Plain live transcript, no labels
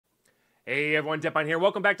Hey everyone, Deadpine here.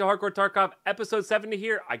 Welcome back to Hardcore Tarkov, episode 70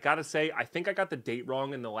 here. I gotta say, I think I got the date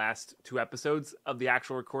wrong in the last two episodes of the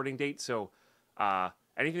actual recording date. So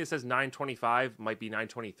anything that says 9:25 might be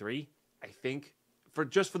 9:23, I think. For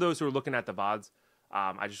those who are looking at the VODs,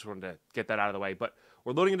 I just wanted to get that out of the way. But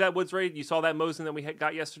we're loading into that woods raid. You saw that Mosin that we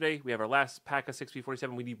got yesterday. We have our last Paca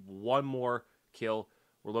 6v47. We need one more kill.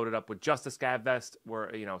 We're loaded up with just a scav vest.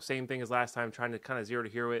 We're, same thing as last time, trying to kind of zero to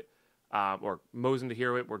hero it. Or Mosin to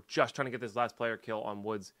hero it. We're just trying to get this last player kill on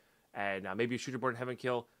woods, and maybe a shooter board in heaven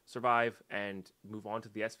kill, survive, and move on to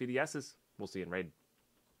the SVDSs. We'll see you in raid.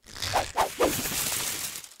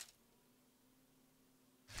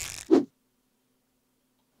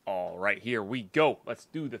 All right, here we go. Let's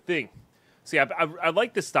do the thing. See, I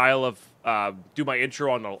like the style of do my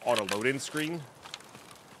intro on a load-in screen.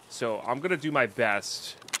 So I'm gonna do my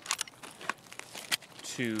best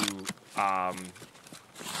to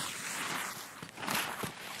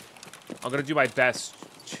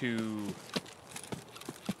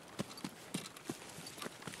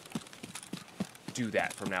do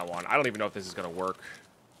that from now on. I don't even know if this is going to work.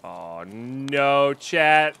 Oh, no,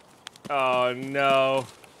 chat. Oh, no.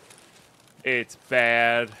 It's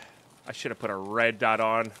bad. I should have put a red dot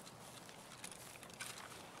on.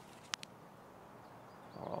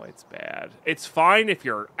 Oh, it's bad. It's fine if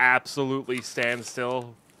you're absolutely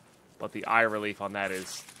standstill, but the eye relief on that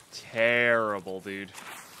is terrible, dude.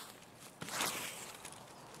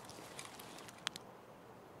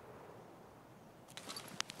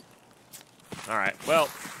 All right, well.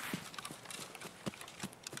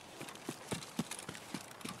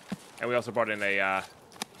 And we also brought in a,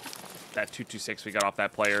 that 226 we got off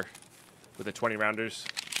that player with the 20 rounders.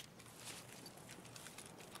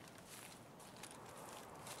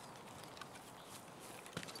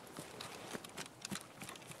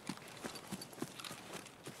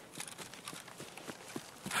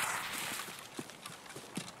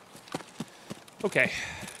 Okay.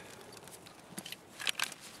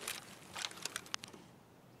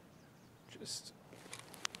 Just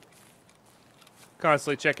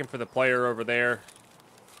constantly checking for the player over there.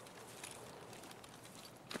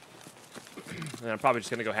 And I'm probably just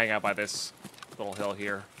going to go hang out by this little hill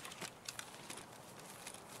here.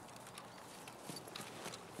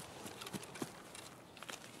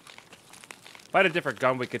 If I had a different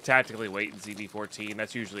gun, we could tactically wait in ZB14.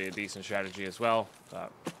 That's usually a decent strategy as well.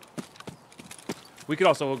 We could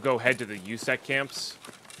also go head to the USEC camps.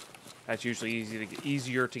 That's usually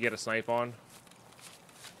easier to get a snipe on.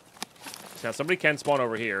 Now, somebody can spawn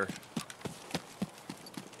over here.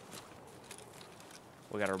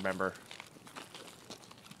 We gotta remember.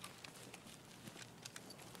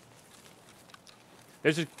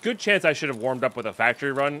 There's a good chance I should have warmed up with a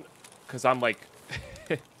factory run, because I'm like...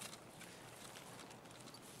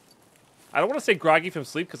 I don't want to say groggy from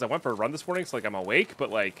sleep, because I went for a run this morning, so like I'm awake, but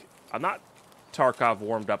like, I'm not Tarkov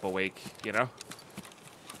warmed up awake, you know?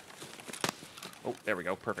 Oh, there we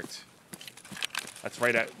go. Perfect. That's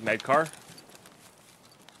right at Medcar.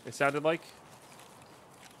 It sounded like.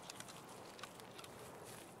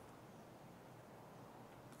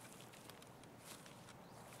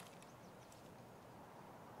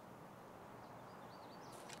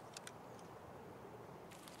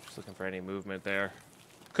 Just looking for any movement there.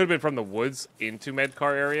 Could have been from the woods into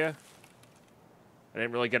Medcar area. I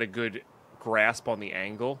didn't really get a good grasp on the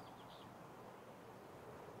angle.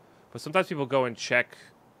 But sometimes people go and check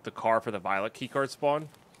the car for the violet keycard spawn.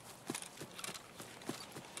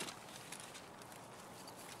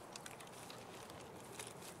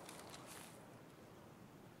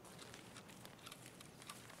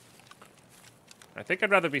 I think I'd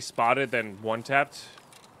rather be spotted than one-tapped,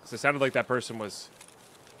 because it sounded like that person was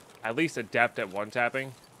at least adept at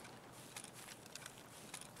one-tapping.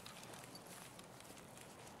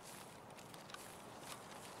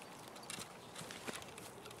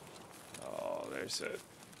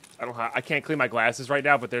 I can't clean my glasses right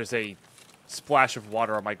now, but there's a splash of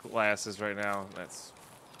water on my glasses right now.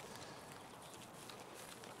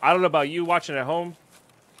 I don't know about you watching at home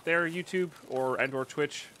there, YouTube or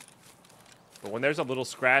Twitch, but when there's a little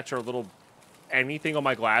scratch or a little anything on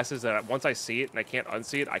my glasses that once I see it and I can't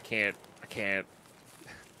unsee it, I can't.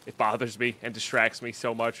 It bothers me and distracts me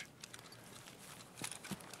so much.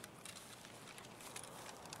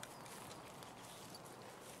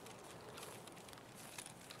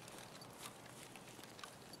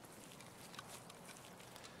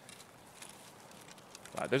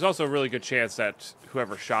 There's also a really good chance that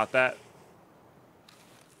whoever shot that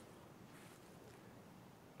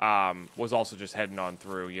was also just heading on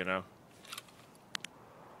through, you know?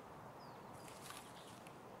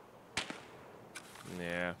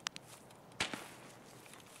 Yeah.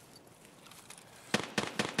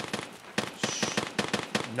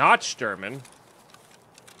 Not Sturman.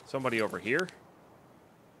 Somebody over here.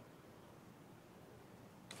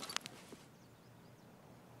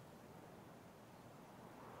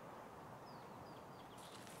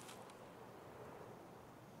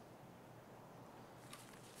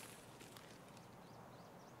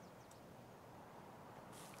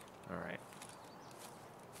 All right.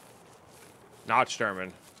 Not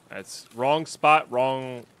Sturman. That's wrong spot,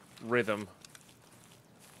 wrong rhythm.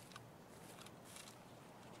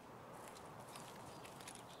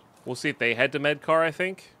 We'll see if they head to Medcar, I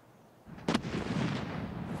think.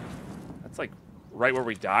 That's like right where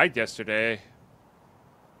we died yesterday.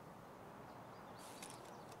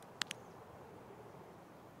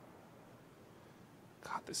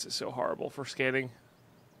 God, this is so horrible for scanning.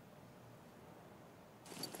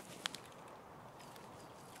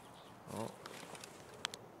 Oh.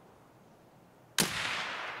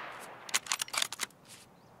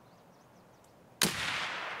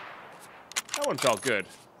 That one felt good.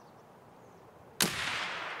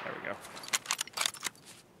 There we go.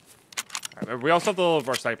 All right, we also have the little of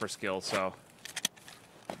our sniper skill, so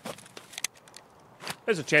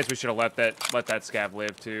there's a chance we should have let that scav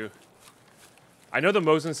live too. I know the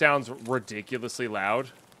Mosin sounds ridiculously loud,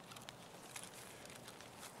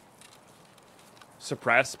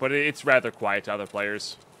 suppressed, but it's rather quiet to other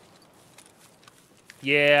players.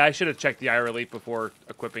 Yeah, I should have checked the eye relief before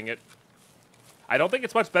equipping it. I don't think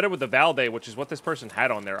it's much better with the Valde, which is what this person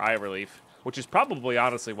had on their eye relief, which is probably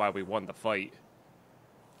honestly why we won the fight.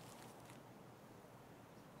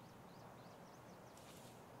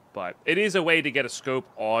 But it is a way to get a scope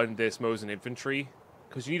on this Mosin infantry,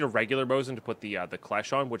 because you need a regular Mosin to put the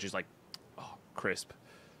Clash on, which is like, oh, crisp.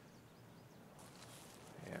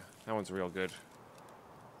 Yeah, that one's real good.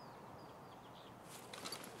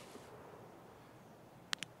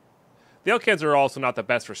 The Elcans are also not the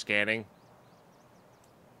best for scanning.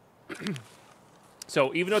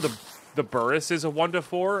 So even though the Burris is a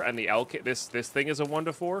 1-4 and the Elcan this thing is a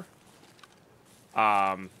 1-4,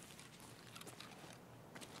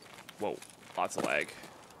 whoa, lots of lag.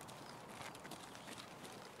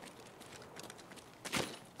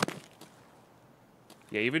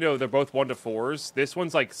 Yeah, even though they're both 1-4s, this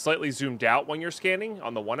one's like slightly zoomed out when you're scanning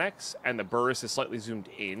on the 1X, and the Burris is slightly zoomed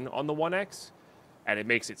in on the 1X, and it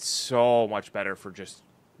makes it so much better for just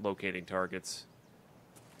locating targets.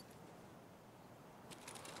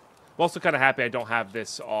 I'm also kind of happy I don't have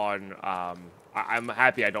this on, I'm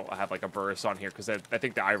happy I don't have like a Burris on here, because I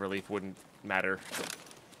think the eye relief wouldn't matter.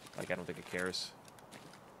 Like, I don't think it cares.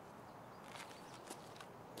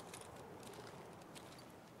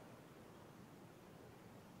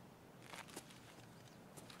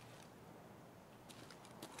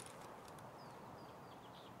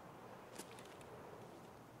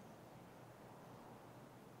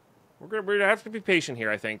 We're gonna have to be patient here,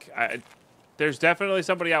 I think. There's definitely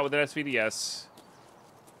somebody out with an SVDS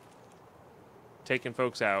taking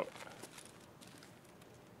folks out.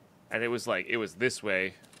 And it was this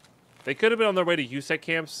way. They could have been on their way to USEC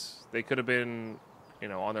camps. They could have been, you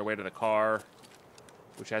know, on their way to the car,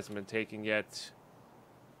 which hasn't been taken yet.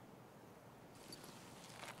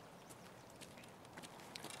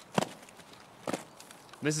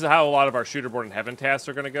 This is how a lot of our Shooterborn in Heaven tasks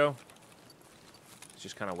are going to go. It's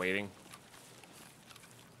just kind of waiting.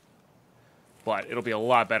 But it'll be a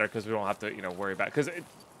lot better because we don't have to, you know, worry about it. Because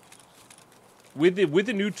with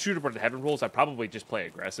the new Shooterborn in Heaven rules, I probably just play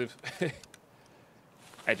aggressive.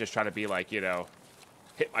 I just try to be like, you know,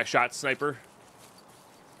 hit my shot sniper.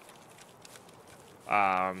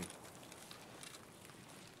 Try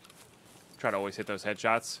to always hit those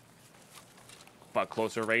headshots, but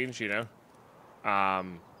closer range, you know.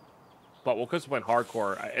 But we'll because when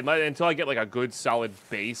hardcore, until I get like a good solid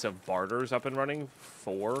base of Barters up and running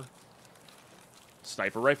for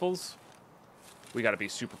sniper rifles, we got to be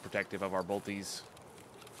super protective of our bolties.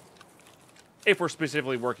 If we're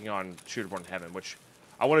specifically working on Shooterborn in Heaven, which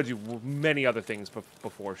I want to do many other things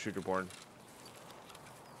before Shooterborn.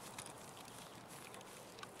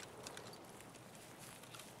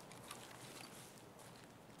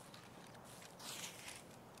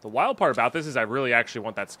 The wild part about this is I really actually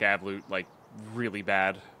want that scav loot, like, really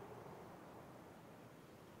bad.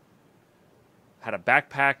 Had a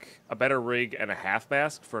backpack, a better rig, and a half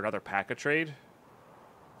mask for another Paca trade.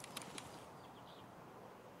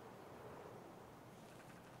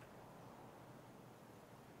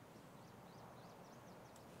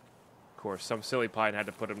 Of course, some silly pine had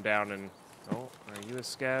to put him down and... Oh, are you a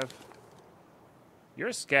scav? You're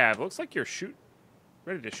a scav. Looks like you're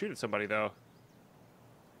ready to shoot at somebody, though.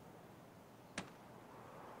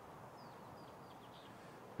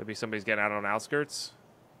 Maybe somebody's getting out on outskirts.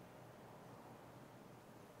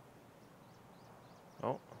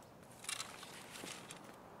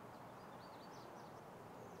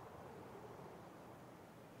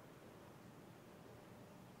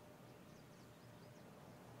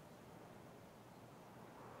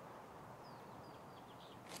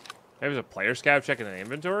 Maybe there's a player scav checking the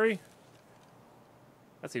inventory?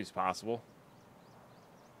 That seems possible.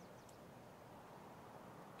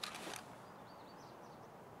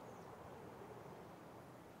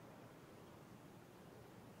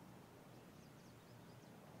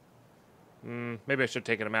 Maybe I should have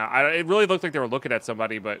taken them out. It really looked like they were looking at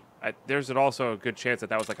somebody, but there's also a good chance that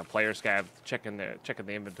that was like a player scav checking the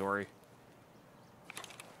inventory.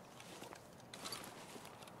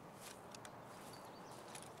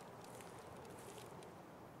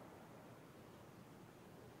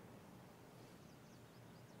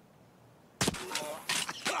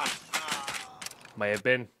 May have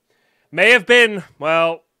been. May have been.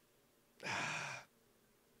 Well,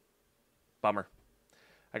 bummer.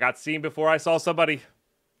 I got seen before I saw somebody.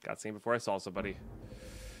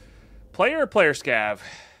 Player or player scav?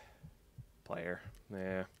 Player.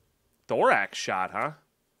 Yeah. Thorax shot, huh?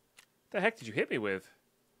 What the heck did you hit me with?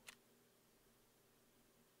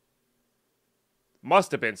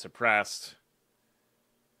 Must have been suppressed.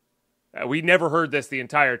 We never heard this the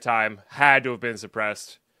entire time. Had to have been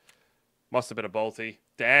suppressed. Must have been a bolty.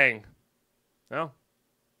 Dang. Well,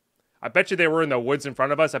 I bet you they were in the woods in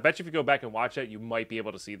front of us. I bet you if you go back and watch it, you might be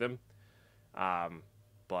able to see them.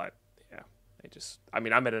 But, yeah.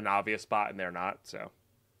 I'm at an obvious spot and they're not, so.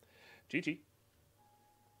 GG.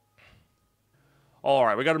 All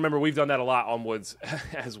right, we got to remember we've done that a lot on woods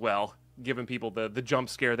as well. Giving people the jump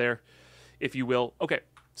scare there, if you will. Okay,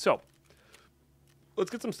 so. Let's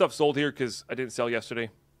get some stuff sold here because I didn't sell yesterday.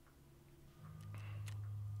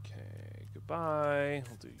 Okay, goodbye.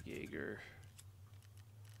 We'll do Jaeger.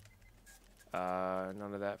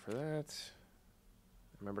 None of that for that.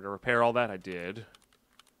 Remember to repair all that? I did.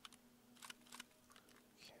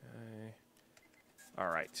 Okay. All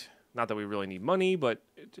right. Not that we really need money, but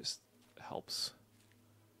it just helps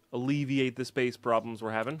alleviate the space problems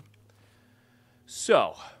we're having.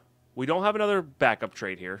 So, we don't have another backup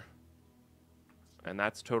trade here. And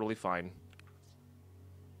that's totally fine.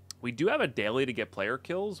 We do have a daily to get player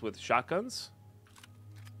kills with shotguns.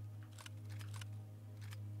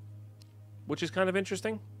 Which is kind of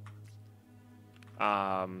interesting.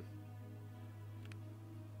 And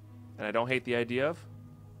I don't hate the idea of.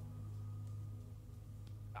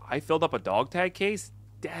 I filled up a dog tag case?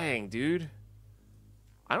 Dang, dude.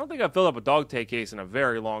 I don't think I've filled up a dog tag case in a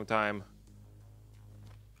very long time.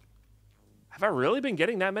 Have I really been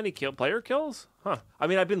getting that many player kills? Huh. I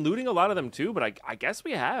mean, I've been looting a lot of them too, but I guess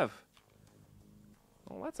we have.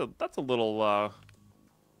 Well, that's a little...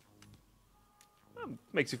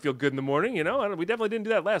 makes you feel good in the morning, you know? We definitely didn't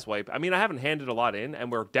do that last wipe. I mean, I haven't handed a lot in,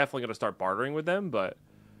 and we're definitely going to start bartering with them, but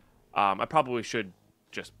I probably should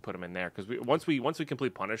just put them in there, because once we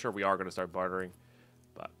complete Punisher, we are going to start bartering,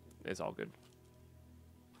 but it's all good.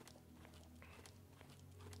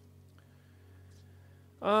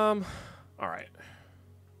 All right.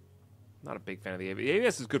 Not a big fan of the ABS. The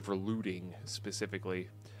ABS is good for looting, specifically.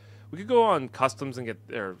 We could go on customs and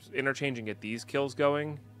or interchange and get these kills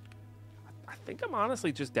going. I think I'm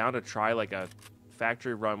honestly just down to try like a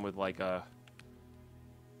factory run with like a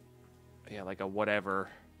whatever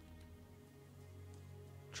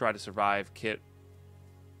try to survive kit.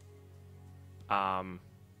 Not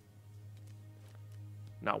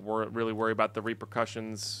really worry about the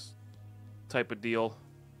repercussions type of deal.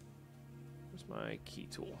 Where's my key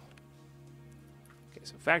tool? Okay,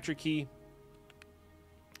 so factory key.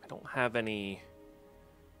 I don't have any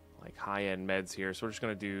like high-end meds here, so we're just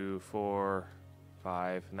gonna do 4,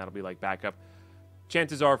 5, and that'll be like backup.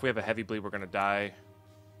 Chances are, if we have a heavy bleed, we're gonna die.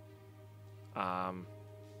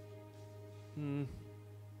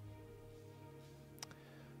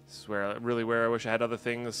 This is where I wish I had other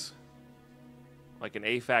things, like an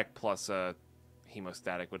AFAC plus a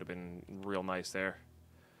hemostatic would have been real nice there.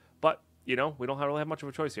 But you know, we don't really have much of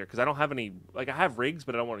a choice here because I don't have any. Like I have rigs,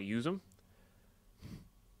 but I don't want to use them,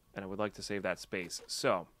 and I would like to save that space.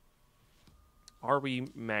 So. Are we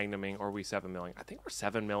magnuming or are we 7 milling? I think we're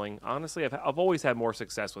 7 milling. Honestly, I've always had more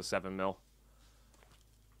success with 7 mil.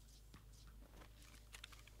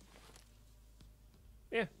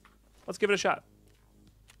 Yeah, let's give it a shot.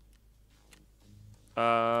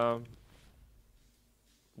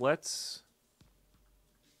 Let's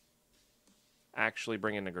actually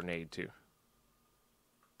bring in a grenade too.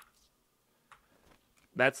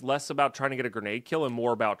 That's less about trying to get a grenade kill and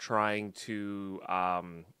more about trying to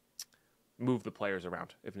move the players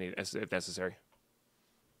around if necessary.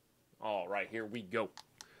 All right, here we go.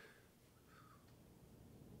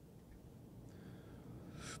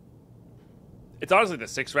 It's honestly the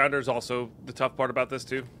 6-rounder is also the tough part about this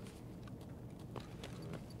too.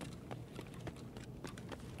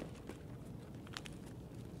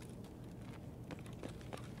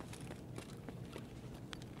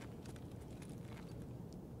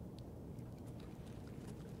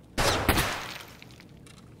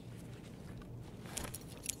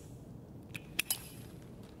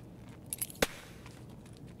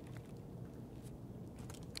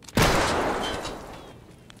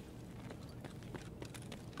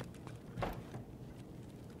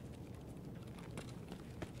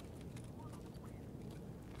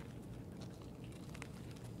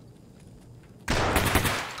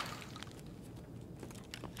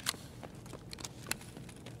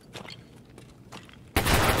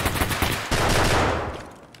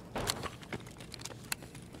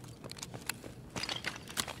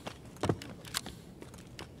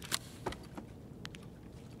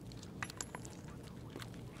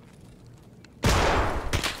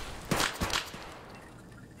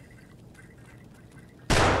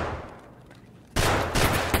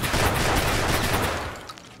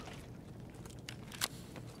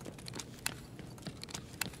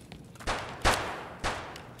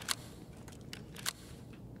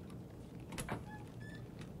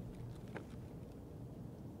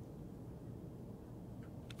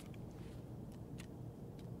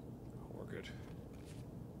 good.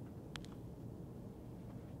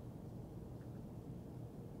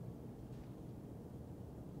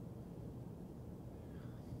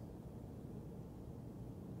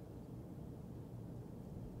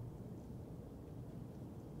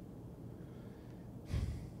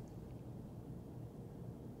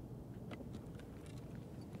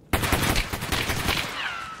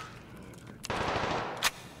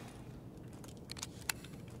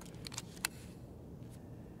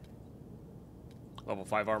 Level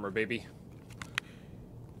 5 armor, baby.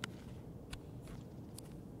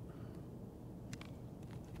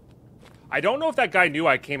 I don't know if that guy knew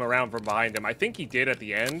I came around from behind him. I think he did at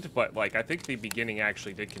the end, but, like, I think the beginning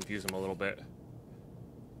actually did confuse him a little bit.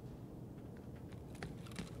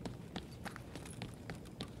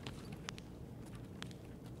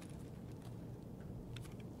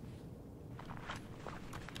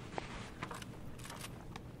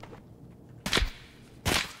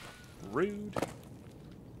 Rude.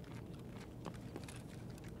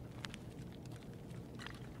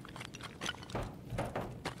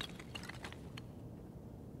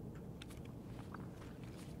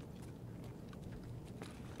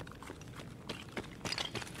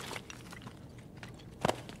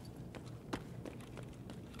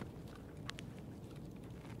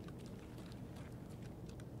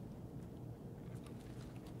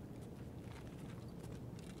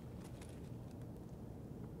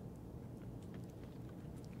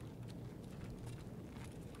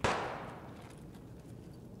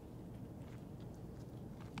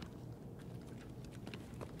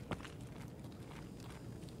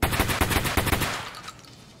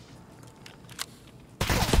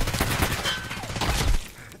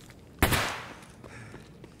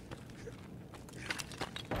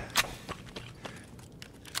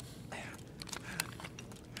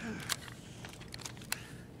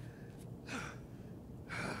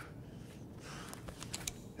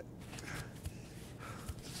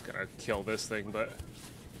 Gonna kill this thing, but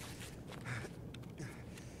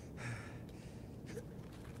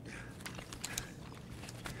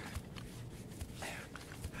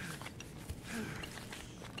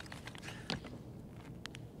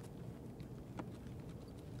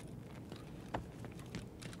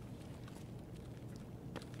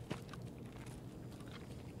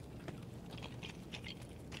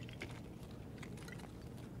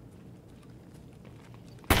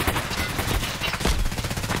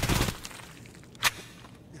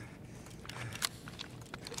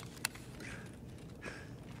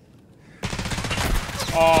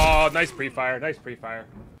oh, nice pre-fire, nice pre-fire.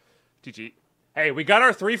 GG. Hey, we got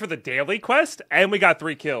our 3 for the daily quest, and we got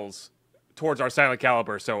 3 kills towards our silent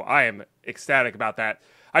caliber, so I am ecstatic about that.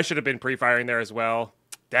 I should have been pre-firing there as well.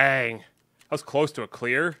 Dang. I was close to a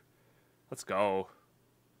clear. Let's go.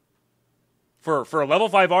 For a level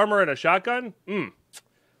 5 armor and a shotgun?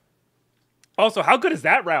 Also, how good is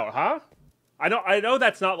that route, huh? I know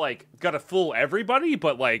that's not, like, gotta fool everybody,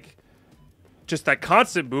 but, like, just that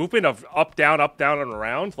constant movement of up, down, and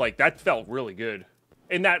around, like, that felt really good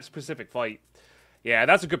in that specific fight. Yeah,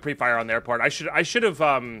 that's a good pre-fire on their part. I should have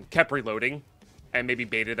kept reloading and maybe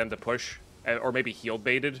baited them to push, or maybe healed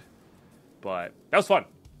baited. But that was fun. It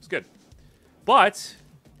was good. But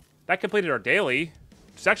that completed our daily,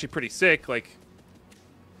 which is actually pretty sick. Like,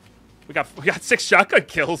 we got 6 shotgun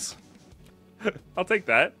kills. I'll take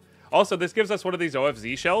that. Also, this gives us one of these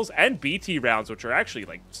OFZ shells and BT rounds, which are actually,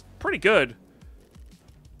 like, pretty good.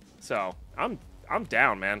 So, I'm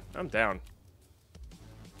down, man. I'm down.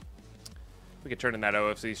 We can turn in that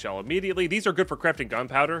OFZ shell immediately. These are good for crafting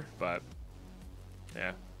gunpowder, but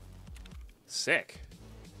yeah. Sick.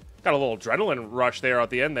 Got a little adrenaline rush there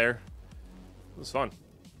at the end there. It was fun.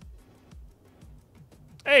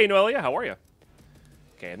 Hey, Noelia, how are you?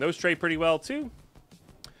 Okay, and those trade pretty well, too.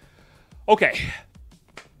 Okay.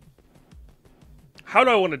 How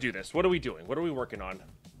do I want to do this? What are we doing? What are we working on?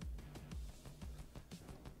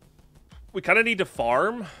 We kind of need to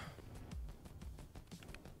farm.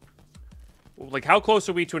 Like, how close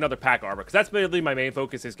are we to another pack armor? Because that's mainly my main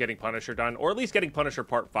focus, is getting Punisher done, or at least getting Punisher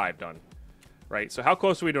Part 5 done. Right? So how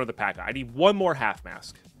close are we to the pack? I need one more half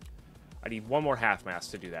mask. I need one more half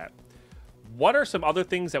mask to do that. What are some other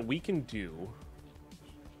things that we can do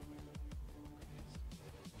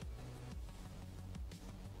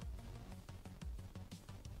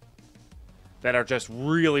that are just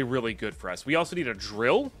really, really good for us? We also need a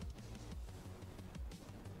drill.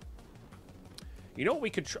 You know what we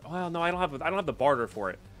could well, no, I don't have the barter for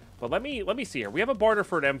it. But let me see here. We have a barter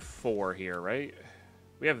for an M4 here, right?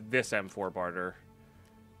 We have this M4 barter,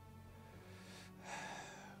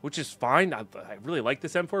 which is fine. I really like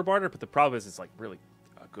this M4 barter, but the problem is it's like really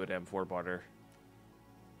a good M4 barter.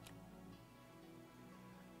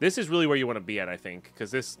 This is really where you want to be at, I think, because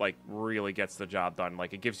this, like, really gets the job done.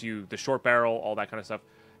 Like, it gives you the short barrel, all that kind of stuff.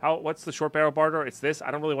 What's the short barrel barter? It's this. I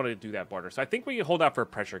don't really want to do that barter. So I think we can hold out for a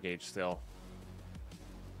pressure gauge still.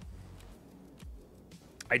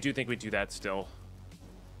 I do think we do that still.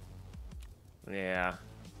 Yeah.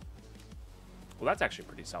 Well, that's actually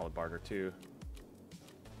pretty solid barter, too.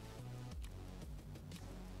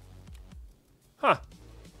 Huh.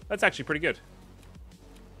 That's actually pretty good.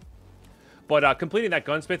 But completing that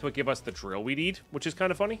gunsmith would give us the drill we need, which is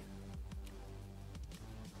kind of funny.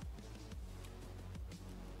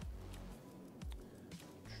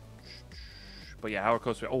 But yeah, how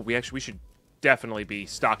close? Oh, we should definitely be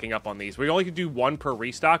stocking up on these. We only can do one per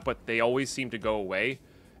restock, but they always seem to go away,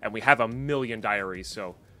 and we have a million diaries,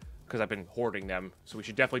 so because I've been hoarding them, so we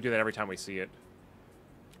should definitely do that every time we see it,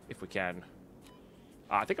 if we can.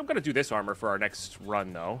 I think I'm gonna do this armor for our next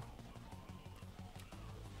run, though.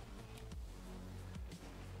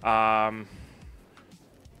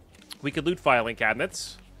 We could loot filing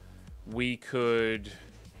cabinets. We could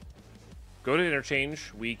go to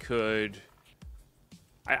interchange. We could...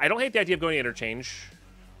 I don't hate the idea of going to interchange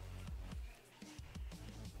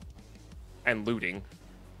and looting,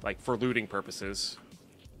 like for looting purposes.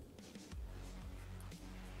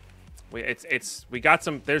 We got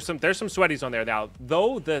some. There's some sweaties on there now.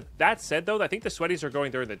 Though that said, though, I think the sweaties are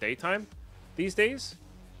going during the daytime these days.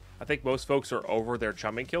 I think most folks are over their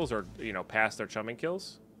chumming kills, or past their chumming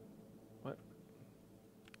kills. What?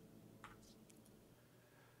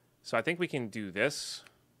 So I think we can do this.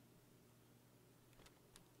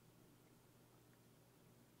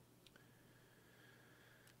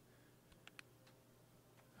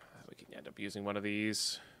 We can end up using one of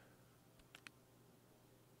these.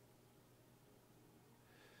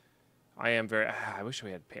 I wish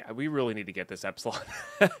we had... We really need to get this Epsilon.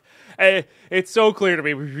 It's so clear to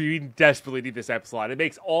me we desperately need this Epsilon. It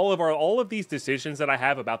makes all of these decisions that I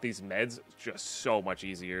have about these meds just so much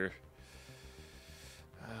easier.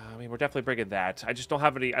 I mean, we're definitely bringing that. I just don't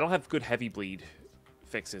have any... I don't have good heavy bleed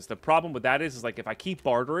fixes. The problem with that is like, if I keep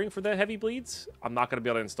bartering for the heavy bleeds, I'm not going to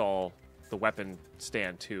be able to install the weapon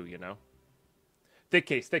stand too, Thick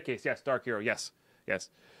case, yes. Dark Hero, yes.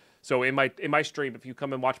 So in my stream, if you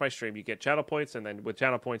come and watch my stream, you get channel points, and then with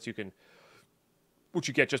channel points you can, which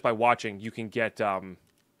you get just by watching, you can get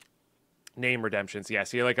name redemptions. Yeah,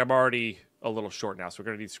 see, like I'm already a little short now, so we're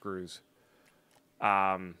gonna need screws,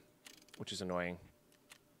 which is annoying.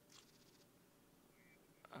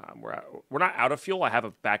 We're not out of fuel. I have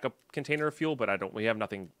a backup container of fuel, but we have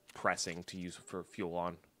nothing pressing to use for fuel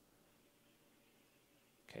on.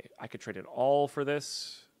 Okay, I could trade it all for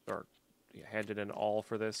this, or... Yeah, handed in all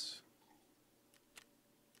for this.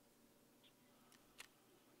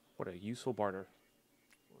 What a useful barter.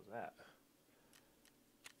 What was that?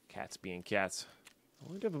 Cats being cats.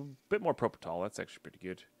 We have a bit more propofol. That's actually pretty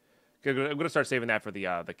good. I'm going to start saving that for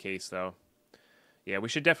the case, though. Yeah, we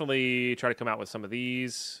should definitely try to come out with some of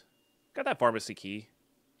these. Got that pharmacy key.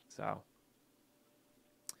 So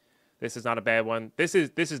this is not a bad one. This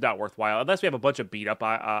is not worthwhile. Unless we have a bunch of beat-up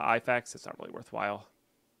IFAKs, it's not really worthwhile.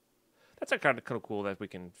 That's kind of cool that we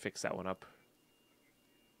can fix that one up.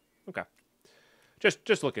 Okay.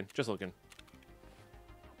 Just looking.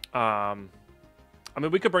 I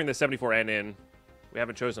mean, we could bring the 74N in. We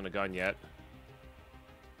haven't chosen a gun yet.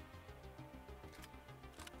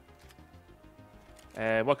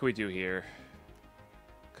 And what can we do here?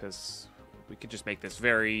 Because we could just make this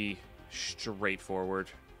very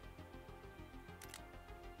straightforward.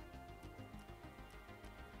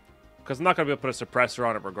 Because I'm not going to be able to put a suppressor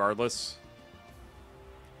on it regardless.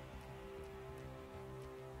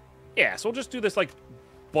 Yeah, so we'll just do this, like,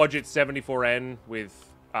 budget 74N with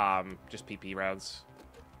just PP rounds.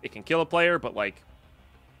 It can kill a player, but, like,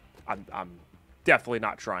 I'm definitely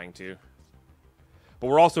not trying to. But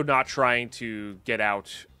we're also not trying to get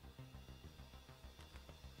out...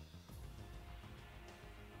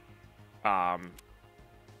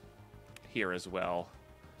 here as well.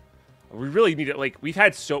 We really need it. Like, we've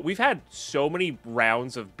had so many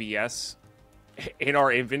rounds of BS in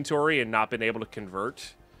our inventory and not been able to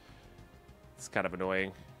convert. It's kind of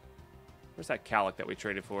annoying. Where's that Calic that we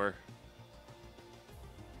traded for?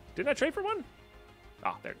 Didn't I trade for one?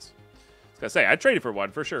 Ah, there it is. I was gonna say I traded for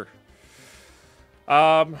one for sure.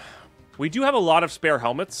 We do have a lot of spare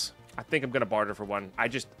helmets. I think I'm gonna barter for one.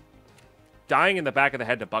 Dying in the back of the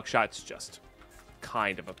head to buckshot's just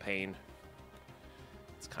kind of a pain.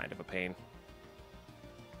 It's kind of a pain.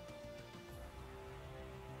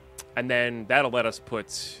 And then that'll let us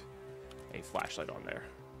put a flashlight on there.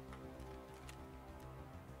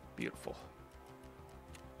 Beautiful.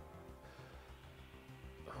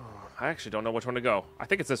 Oh, I actually don't know which one to go. I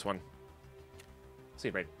think it's this one. See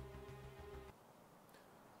it right.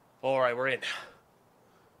 All right, we're in.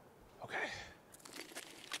 Okay.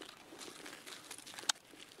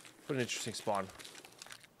 What an interesting spawn.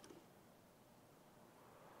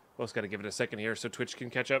 Well, just got to give it a second here so Twitch can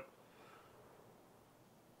catch up.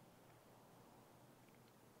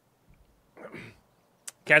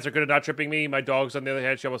 Cats are good at not tripping me. My dog's, on the other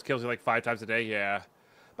hand, she almost kills me like 5 times a day. Yeah.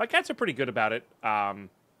 My cats are pretty good about it.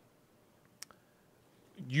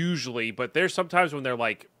 Usually, but there's sometimes when they're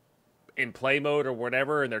like in play mode or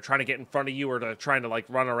whatever, and they're trying to get in front of you, or they're trying to like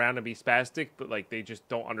run around and be spastic, but like they just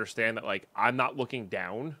don't understand that like I'm not looking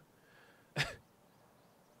down.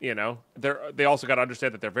 You know, they also got to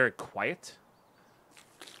understand that they're very quiet.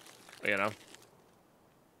 You know,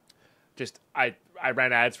 just I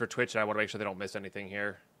ran ads for Twitch, and I want to make sure they don't miss anything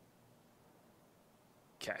here.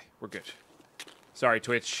 Okay, we're good. Sorry,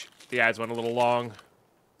 Twitch. The ads went a little long.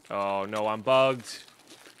 Oh no, I'm bugged.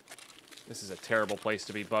 This is a terrible place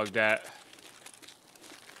to be bugged at.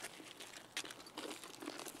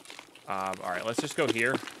 All right, let's just go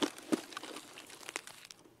here.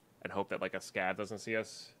 And hope that, like, a scav doesn't see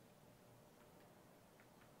us.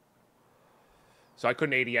 So I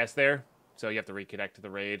couldn't ADS there, so you have to reconnect to the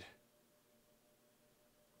raid.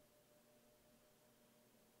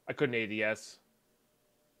 I couldn't ADS.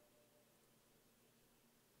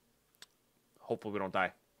 Hopefully we don't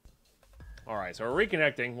die. Alright, so we're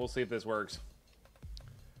reconnecting. We'll see if this works.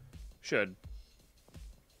 Should.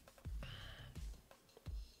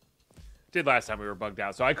 Did last time we were bugged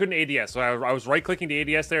out. So I couldn't ADS. So I was right-clicking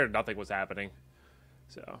the ADS there and nothing was happening.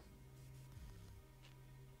 So.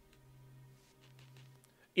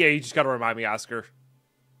 Yeah, you just got to remind me, Oscar.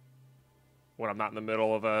 When I'm not in the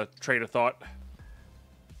middle of a train of thought.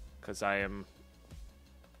 Because I am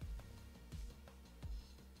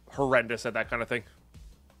horrendous at that kind of thing.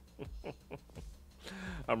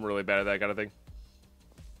 I'm really bad at that kind of thing.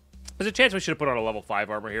 There's a chance we should have put on a level 5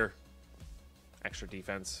 armor here. Extra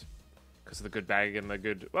defense. Because of the good bag and the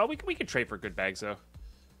good... Well, we can trade for good bags, though.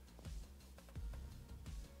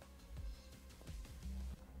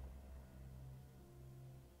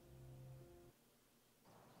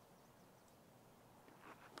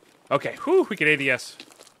 Okay, whew, we can ADS.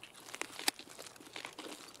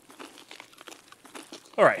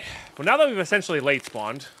 Alright, well now that we've essentially late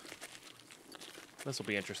spawned, this will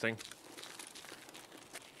be interesting.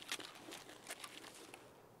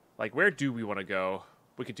 Like, where do we want to go?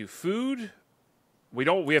 We could do food. We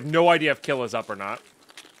have no idea if kill is up or not.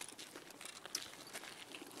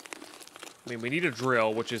 I mean, we need a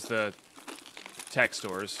drill, which is the tech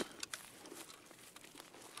stores.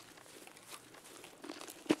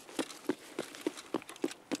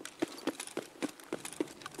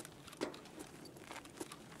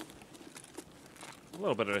 A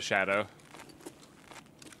little bit of a shadow.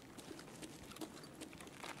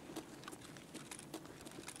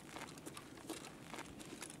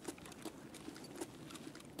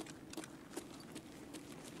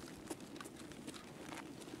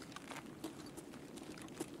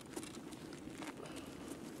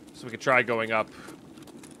 So we could try going up.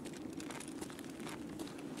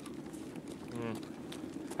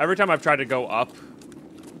 Every time I've tried to go up,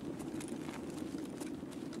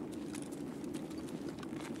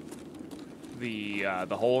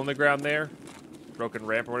 the hole in the ground there, broken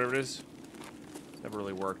ramp or whatever it is, never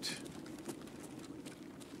really worked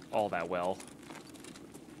all that well. So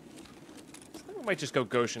I think we might just go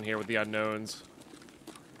Goshen here with the unknowns.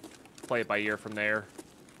 Play it by ear from there.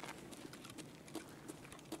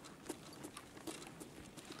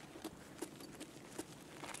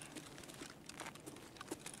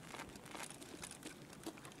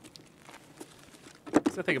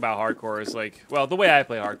 The thing about hardcore is like, well, the way I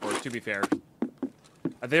play hardcore, to be fair,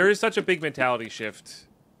 there is such a big mentality shift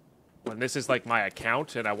when this is like my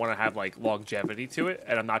account and I want to have like longevity to it,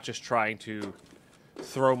 and I'm not just trying to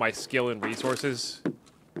throw my skill and resources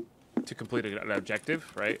to complete an objective,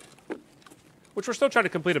 right? Which we're still trying to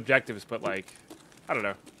complete objectives, but like, I don't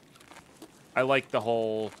know. I like the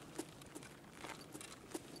whole...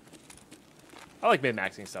 I like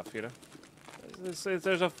min-maxing stuff, you know?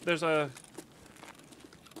 There's a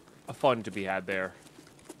fun to be had there.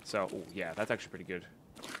 So, ooh, yeah, that's actually pretty good.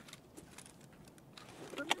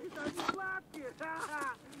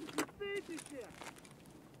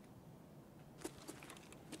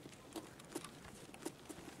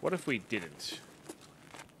 What if we didn't?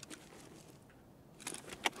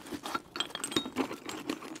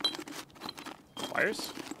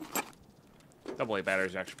 Wires? Double A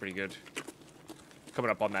batteries are actually pretty good. Coming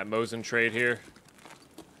up on that Mosin trade here.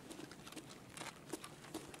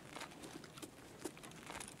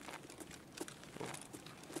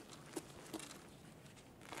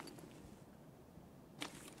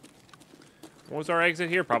 What was our exit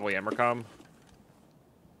here? Probably Emercom.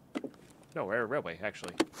 No, railway,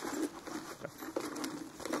 actually.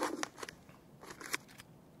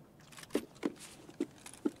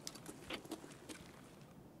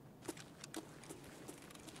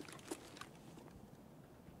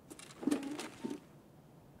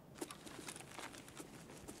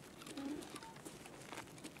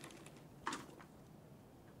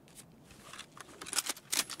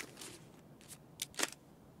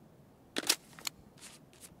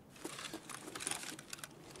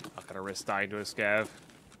 Gonna risk dying to a scav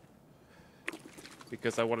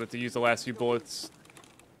because I wanted to use the last few bullets.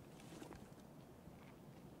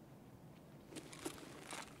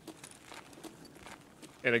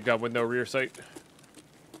 In a gun with no rear sight.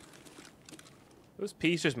 Those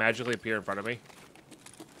peas just magically appear in front of me.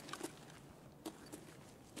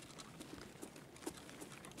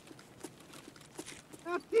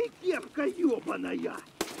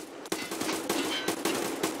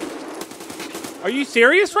 Are you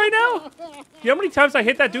serious right now? You know how many times I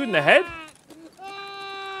hit that dude in the head?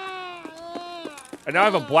 And now I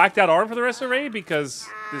have a blacked out arm for the rest of the raid because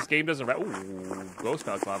this game doesn't... Ooh, ghost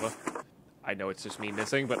balaclava. I know it's just me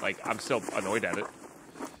missing, but like I'm still annoyed at it.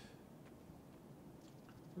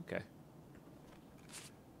 Okay.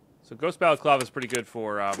 So ghost balaclava is pretty good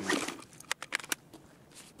for...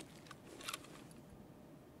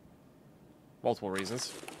 multiple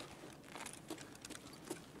reasons.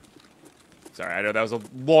 Sorry, I know that was a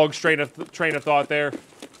long train of thought there.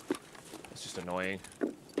 It's just annoying.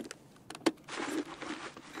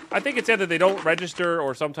 I think it's either they don't register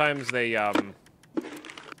or sometimes they,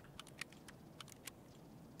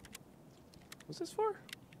 what's this for?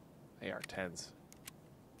 AR-10s. It's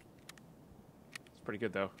pretty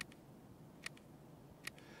good, though.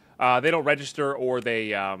 They don't register or they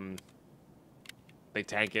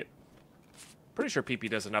tank it. Pretty sure PP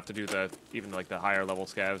does enough to do even like the higher level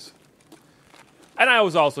scavs. And I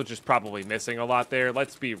was also just probably missing a lot there.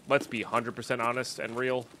 Let's be 100% honest and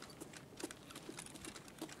real.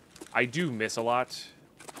 I do miss a lot,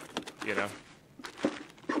 you know.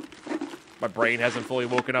 My brain hasn't fully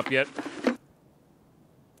woken up yet.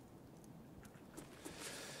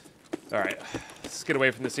 All right, let's get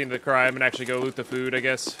away from the scene of the crime and actually go loot the food, I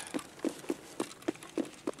guess.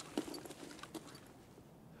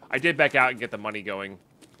 I did back out and get the money going.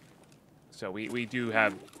 So we do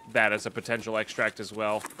have that as a potential extract as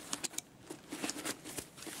well.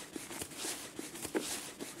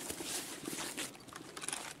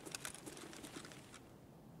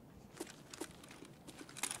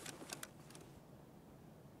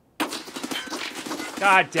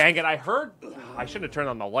 God dang it, I shouldn't have turned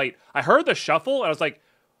on the light. I heard the shuffle, and I was like,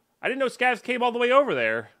 I didn't know scavs came all the way over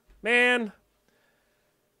there. Man.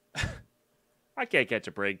 I can't catch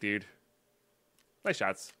a break, dude. Nice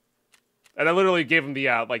shots. And I literally gave him the,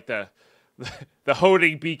 like, the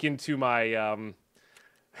holding beacon to my,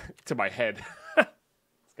 to my head. It's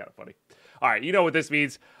kind of funny. All right, you know what this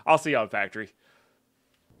means. I'll see you on factory.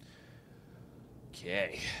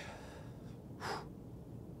 Okay.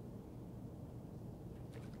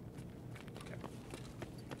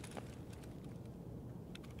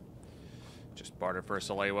 Just barter for a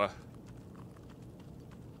Salewa.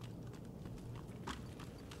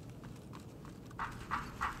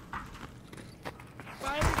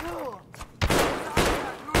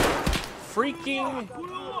 Freaking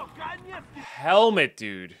helmet,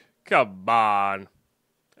 dude. Come on.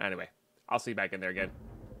 Anyway, I'll see you back in there again.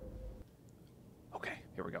 Okay,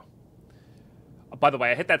 here we go. By the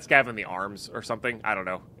way, I hit that scav in the arms or something. I don't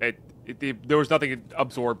know. There was nothing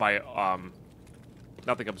absorbed by,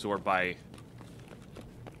 nothing absorbed by...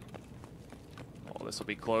 Oh, this will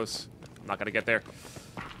be close. I'm not gonna get there.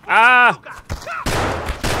 Ah!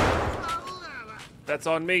 That's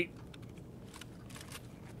on me.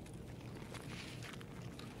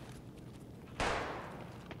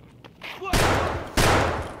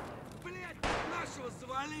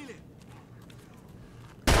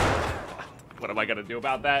 What am I gonna do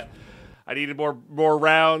about that? I needed more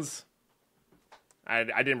rounds. I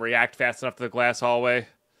didn't react fast enough to the glass hallway.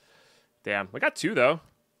 Damn, I got two though.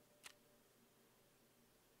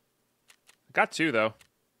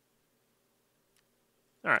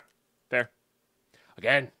 All right, fair.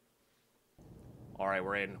 Again. All right,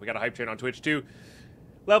 we're in. We got a hype train on Twitch too.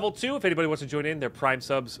 Level 2. If anybody wants to join in, their Prime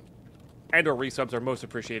subs and/or resubs are most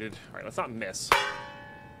appreciated. All right, let's not miss.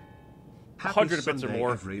 100 bits or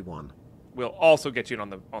more. Everyone. We'll also get you in on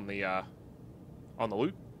the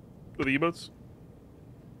loot with the emotes.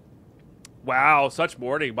 Wow, such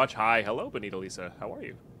morning, much high. Hello, Benita Lisa. How are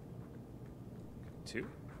you? 2.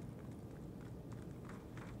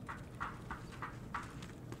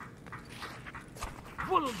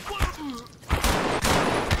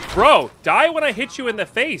 Bro, die when I hit you in the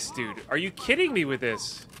face, dude. Are you kidding me with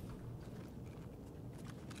this?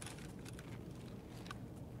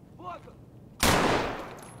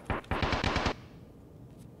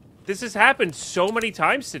 This has happened so many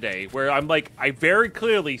times today where I'm like, I very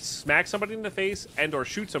clearly smack somebody in the face and or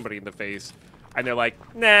shoot somebody in the face. And they're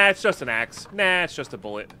like, nah, it's just an axe. Nah, it's just a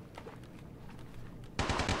bullet.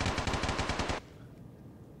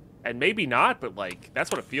 And maybe not, but like,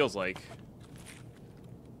 that's what it feels like.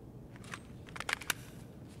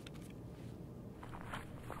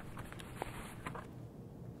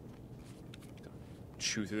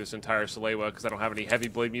 Chew through this entire Salewa because I don't have any heavy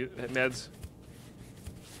blade meds.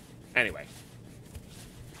 Anyway.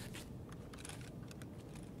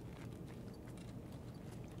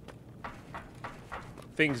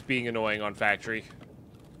 Things being annoying on factory.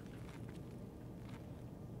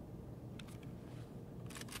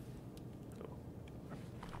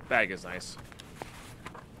 Bag is nice.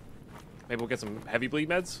 Maybe we'll get some heavy bleed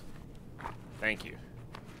meds? Thank you.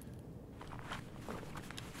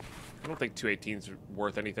 I don't think 218's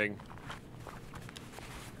worth anything.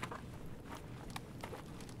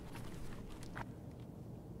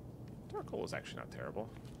 Dark is actually not terrible.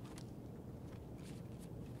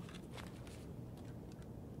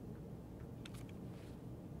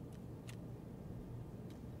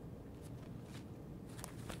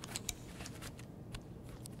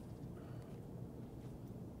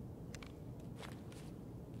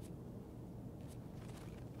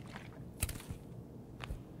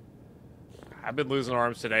 I've been losing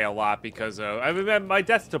arms today a lot because I mean, my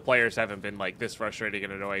deaths to players haven't been like this frustrating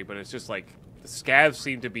and annoying, but it's just like the scavs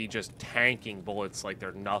seem to be just tanking bullets like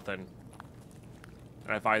they're nothing.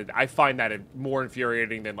 And I find that more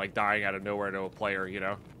infuriating than like dying out of nowhere to a player, you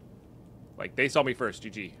know? Like they saw me first,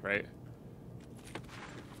 GG, right?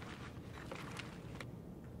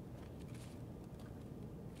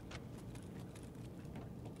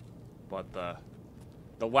 But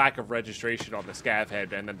the lack of registration on the scav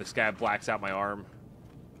head and then the scav blacks out my arm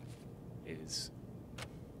is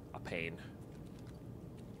a pain.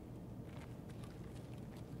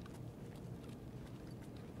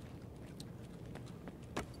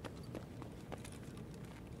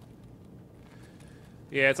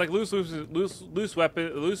 Yeah, it's like loose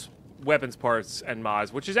weapons parts and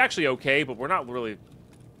mods, which is actually okay, but we're not really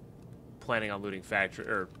planning on looting factory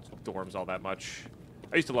or dorms all that much.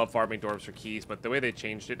 I used to love farming dorms for keys, but the way they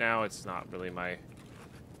changed it now, it's not really my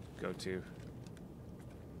go-to. You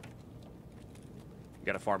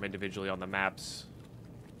gotta farm individually on the maps.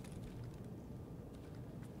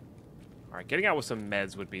 Alright, getting out with some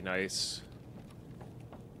meds would be nice.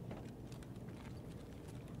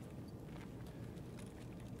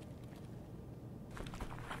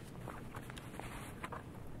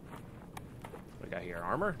 What do I got here?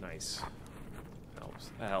 Armor? Nice.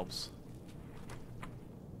 Helps. That helps.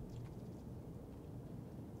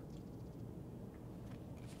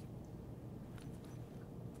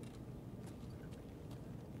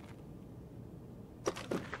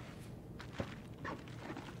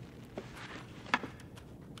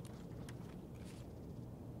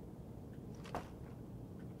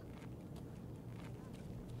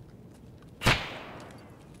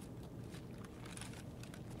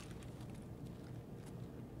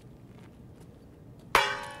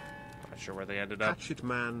 Sure where they ended up.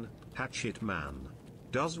 Hatchet man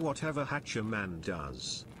does whatever Hatcher man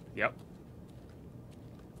does. Yep.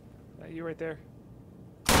 Is that you right there?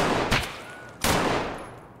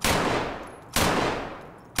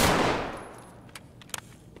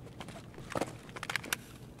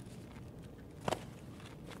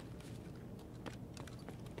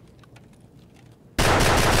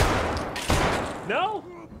 No?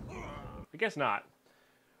 I guess not.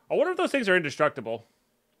 I wonder if those things are indestructible.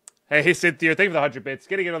 Hey, Cynthia, thank you for the 100 bits.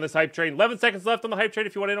 Getting in on this hype train. 11 seconds left on the hype train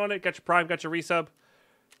if you want in on it. Got your prime, got your resub.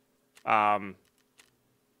 Yeah.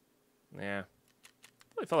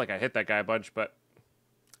 I felt like I hit that guy a bunch, but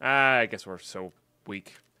I guess we're so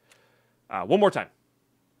weak. One more time.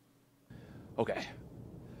 Okay.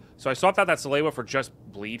 So I swapped out that Salewa for just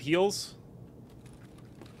bleed heals.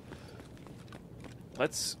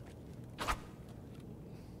 Let's...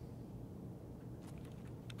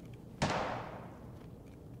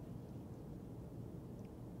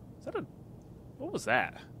 What was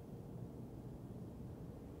that?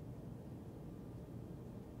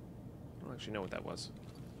 I don't actually know what that was.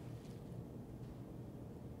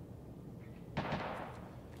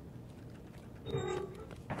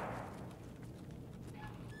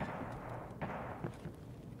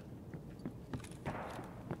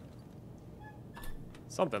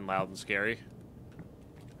 Something loud and scary.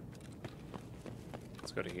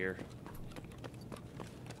 Let's go to here.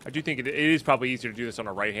 I do think it is probably easier to do this on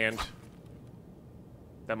a right hand.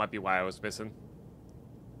 That might be why I was missing.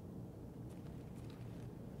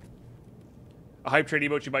 A hype trade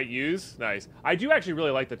emote you might use? Nice. I do actually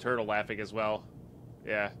really like the turtle laughing as well.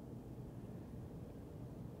 Yeah.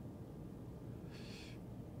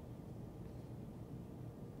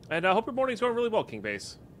 And I hope your morning's going really well, King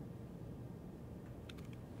Base.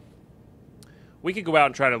 We could go out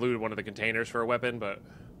and try to loot one of the containers for a weapon, but...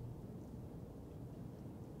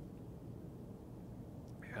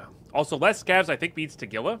 yeah. Also, less scavs, I think, beats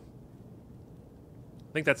Tagilla.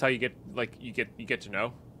 I think that's how you get, like, you get to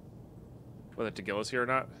know whether Tagilla's here or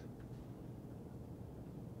not.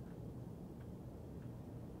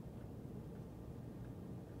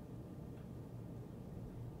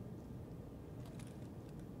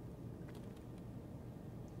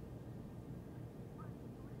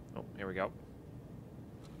 Oh, here we go.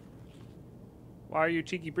 Why are you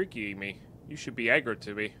cheeky-breaky me? You should be aggro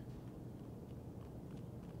to me.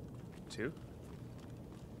 2?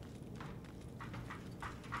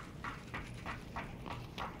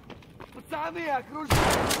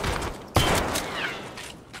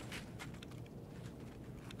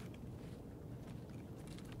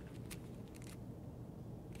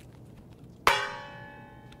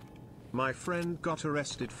 My friend got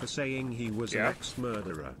arrested for saying he was an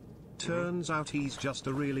ex-murderer. Turns out he's just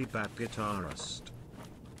a really bad guitarist.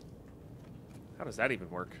 How does that even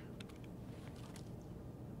work?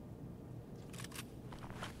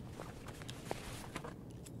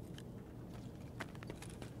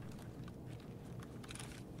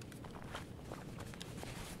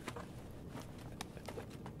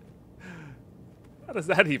 How does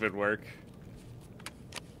that even work?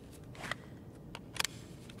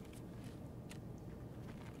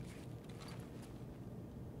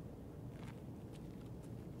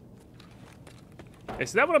 Okay,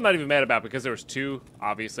 so that one I'm not even mad about because there was 2.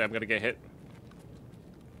 Obviously, I'm going to get hit.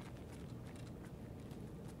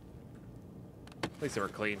 At least they were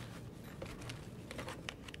clean.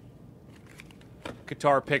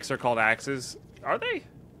 Guitar picks are called axes. Are they?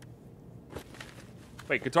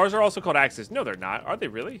 Wait, guitars are also called axes. No, they're not. Are they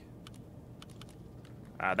really?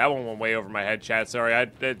 That one went way over my head, chat. Sorry, I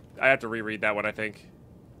have to reread that one, I think.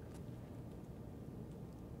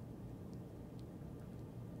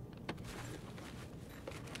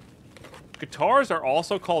 Guitars are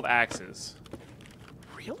also called axes.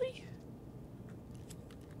 Really?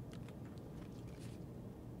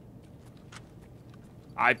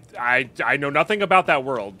 I know nothing about that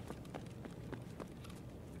world.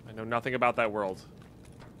 I know nothing about that world.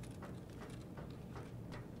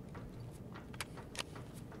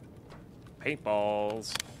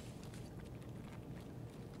 Paintballs.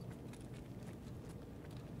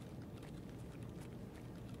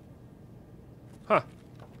 Huh.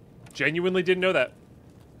 Genuinely didn't know that.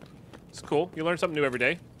 It's cool. You learn something new every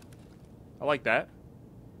day. I like that.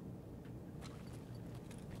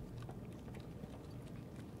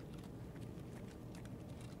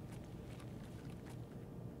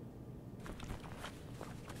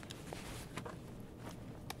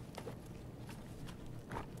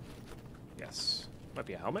 Yes. Might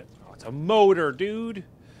be a helmet. Oh, it's a motor, dude.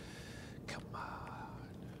 Come on.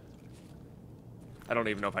 I don't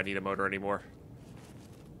even know if I need a motor anymore.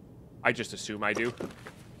 I just assume I do.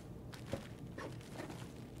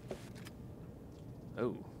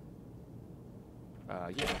 Oh.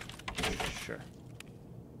 Yeah. Sure.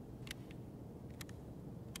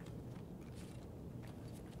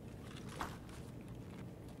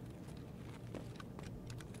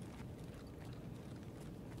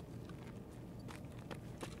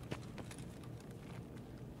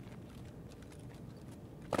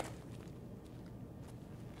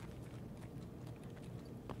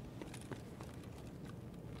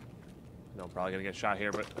 No, I'm probably gonna get shot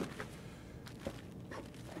here, but...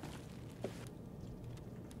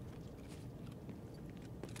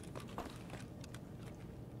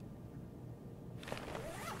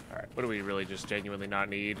 Alright, what do we really just genuinely not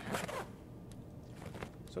need?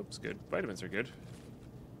 Soap's good. Vitamins are good.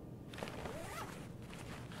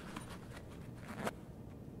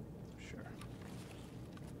 Sure.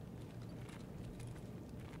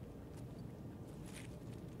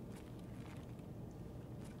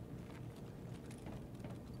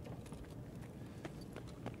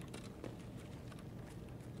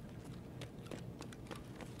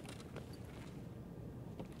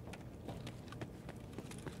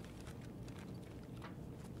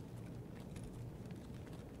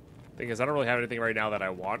 Thing is, I don't really have anything right now that I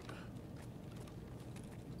want.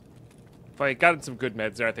 If I had gotten some good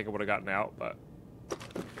meds there, I think I would have gotten out, but...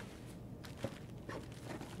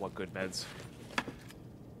 What good meds?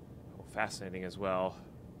 fascinating as well.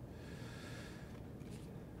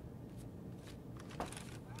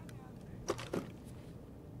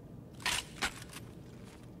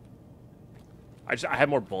 I have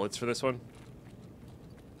more bullets for this one.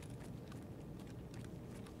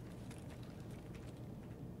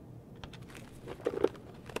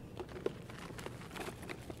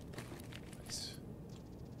 Nice.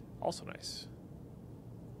 Also nice.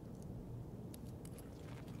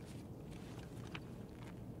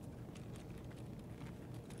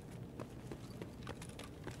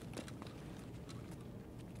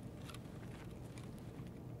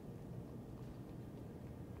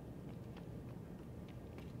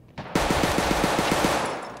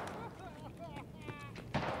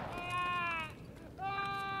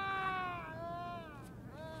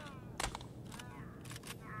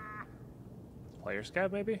 Player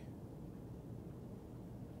scav, maybe?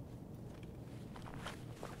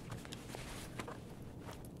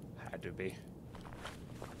 Had to be.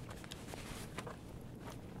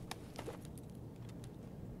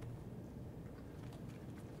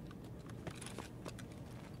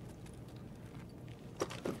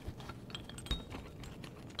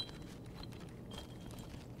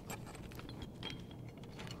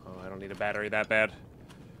 Oh, I don't need a battery that bad.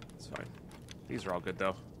 It's fine. These are all good,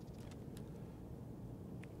 though.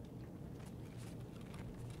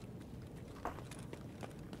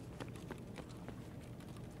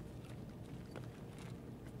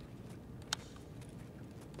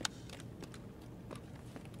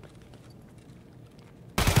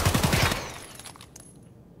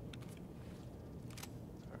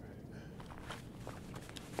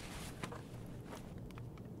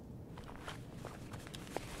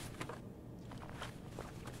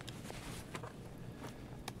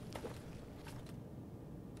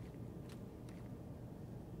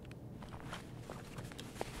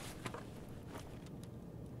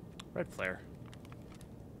 Red flare.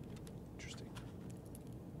 Interesting.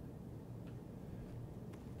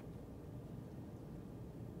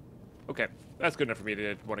 Okay, that's good enough for me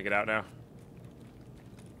to want to get out now.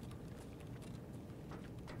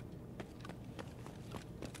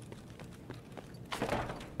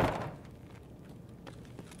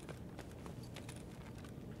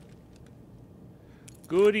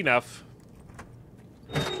 Good enough.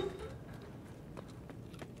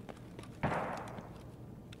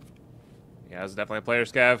 Yeah, this is definitely a player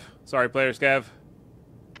scav. Sorry, player scav.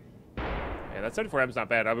 Yeah, that 74M is not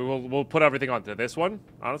bad. I mean, we'll put everything onto this one,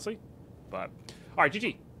 honestly. But, all right,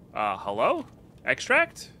 GG. Hello?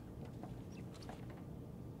 Extract?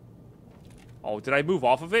 Oh, did I move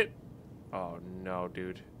off of it? Oh, no,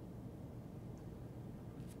 dude.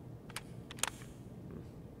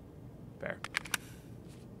 Fair.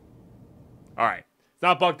 All right. It's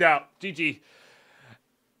not bugged out. GG.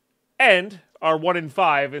 And our 1 in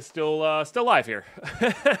 5 is still live here.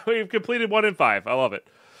 We've completed 1 in 5. I love it.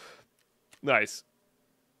 Nice.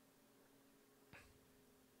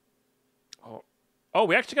 Oh,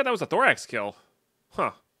 we actually got that was a thorax kill.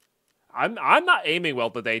 Huh. I'm not aiming well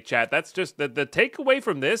today, chat. That's just the takeaway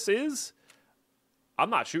from this is I'm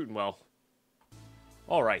not shooting well.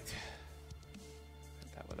 All right.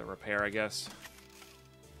 That with a repair, I guess.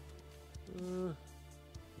 I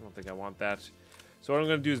don't think I want that. So what I'm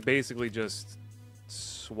going to do is basically just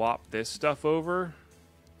swap this stuff over.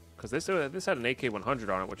 Because this had an AK-100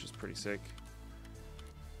 on it, which is pretty sick.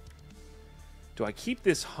 Do I keep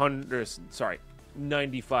this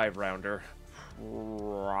 95 rounder?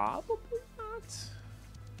 Probably not.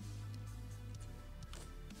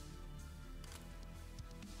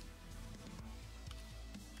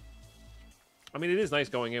 I mean, it is nice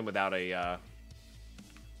going in without a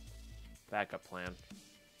backup plan.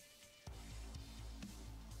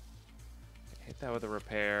 Hit that with a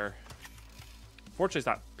repair. Fortunately, it's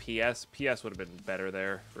not PS. PS would have been better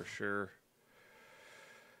there for sure.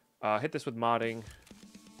 Hit this with modding.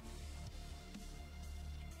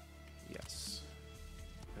 Yes.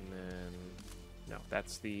 And then... No,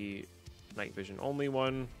 that's the night vision only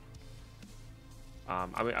one.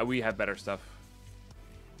 I mean, we have better stuff.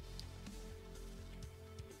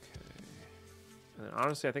 Okay. And then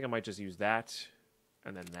honestly, I think I might just use that.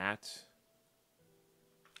 And then that.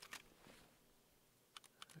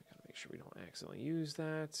 Make sure we don't accidentally use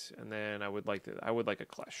that, and then I would like a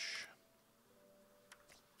clutch.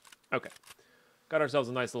 Okay, got ourselves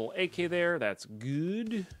a nice little AK there. That's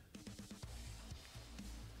good.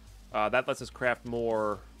 That lets us craft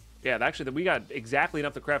more. Yeah, actually, we got exactly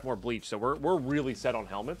enough to craft more bleach, so we're really set on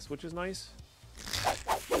helmets, which is nice.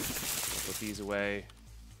 Put these away.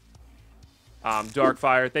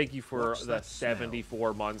 Darkfire, thank you for the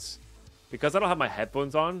 74 months. Because I don't have my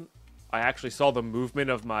headphones on, I actually saw the movement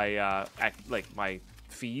of my my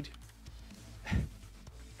feed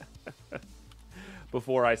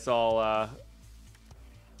before I saw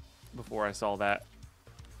that.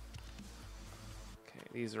 Okay,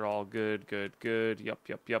 these are all good.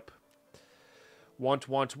 Yup.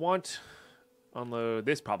 Want. Unload.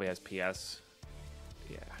 This probably has PS.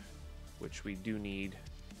 Yeah, which we do need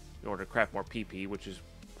in order to craft more PP, which is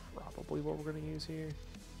probably what we're going to use here.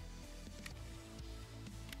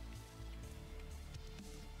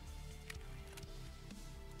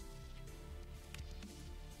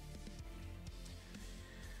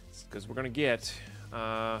 Because we're going to get... let's go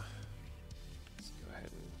ahead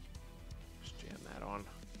and just jam that on.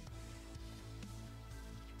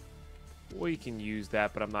 We can use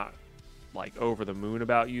that, but I'm not, like, over the moon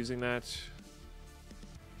about using that.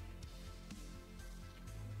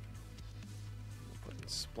 Putting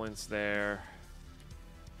splints there.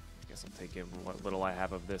 I guess I'll take in what little I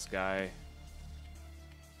have of this guy.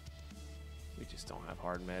 We just don't have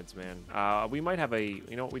hard meds, man. We might have a...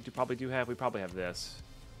 You know what we probably do have? We probably have this.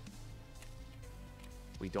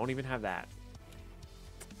 We don't even have that.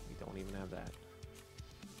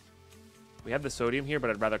 We have the sodium here,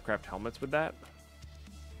 but I'd rather craft helmets with that.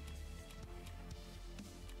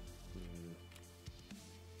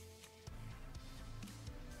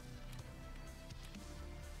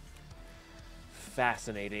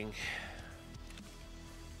 Fascinating.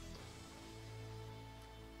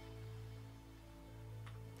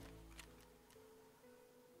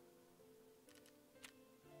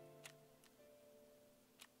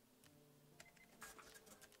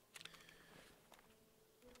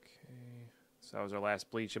 So that was our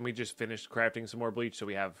last bleach, and we just finished crafting some more bleach, so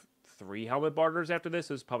we have 3 helmet barters after this.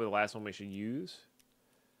 This is probably the last one we should use,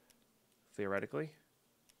 theoretically.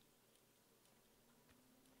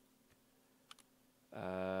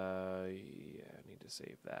 Yeah, I need to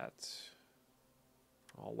save that.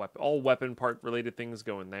 All weapon part related things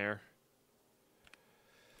go in there.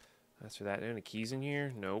 That's for that. Any keys in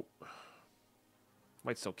here? Nope.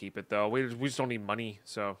 Might still keep it though. We just don't need money,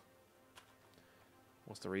 so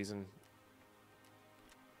what's the reason?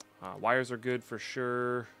 Wires are good for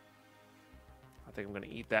sure. I think I'm going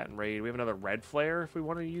to eat that in raid. We have another red flare if we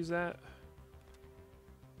want to use that.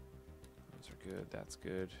 Those are good. That's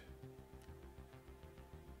good.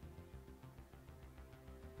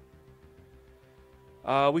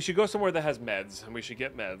 We should go somewhere that has meds, and we should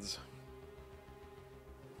get meds.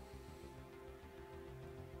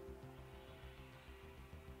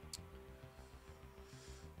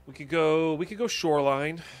 We could go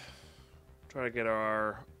shoreline. Try to get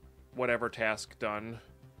our whatever task done.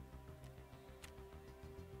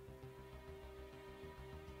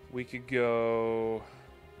 We could go...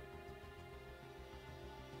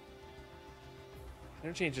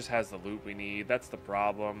 Interchange just has the loot we need. That's the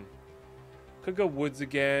problem. Could go woods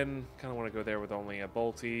again. Kind of want to go there with only a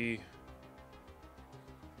bolty.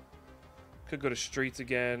 Could go to streets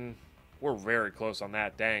again. We're very close on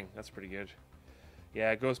that. Dang, that's pretty good.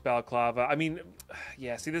 Yeah, Ghost Balaclava. I mean,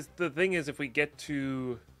 yeah, see, the thing is, if we go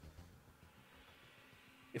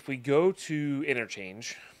to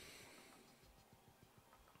Interchange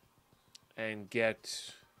and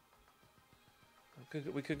get...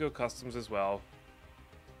 We could go customs as well.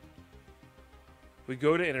 We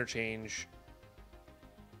go to Interchange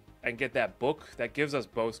and get that book. That gives us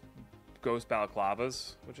both Ghost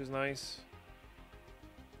Balaclavas, which is nice.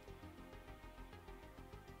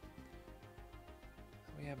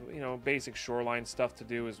 We have, you know, basic shoreline stuff to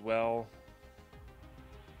do as well.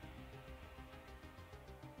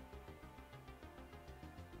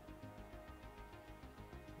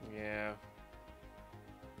 Yeah.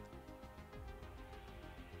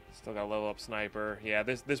 Still got a level up sniper. Yeah,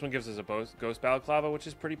 this one gives us a Ghost Balaclava, which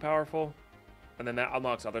is pretty powerful. And then that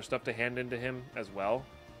unlocks other stuff to hand into him as well.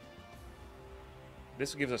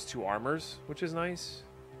 This gives us 2 armors, which is nice.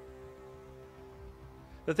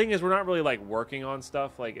 The thing is, we're not really, like, working on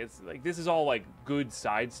stuff. Like, it's like, this is all, like, good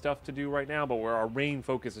side stuff to do right now, but where our main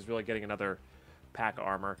focus is really getting another Paca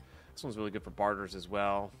armor. This one's really good for Barters as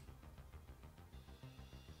well.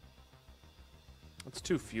 It's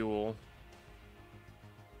 2 fuel.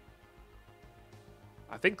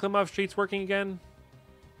 I think Klimov Street's working again.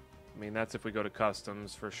 I mean, that's if we go to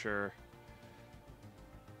customs for sure.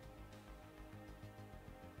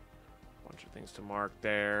 Bunch of things to mark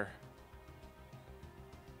there.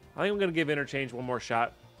 I think I'm going to give Interchange one more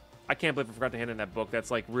shot. I can't believe I forgot to hand in that book.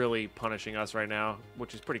 That's, like, really punishing us right now,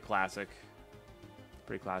 which is pretty classic.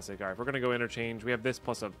 Pretty classic. All right, if we're going to go Interchange, we have this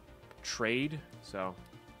plus a trade, so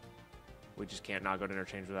we just can't not go to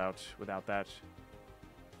Interchange without that.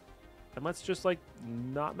 And let's just, like,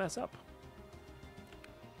 not mess up.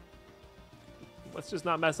 Let's just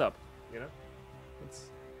not mess up, you know?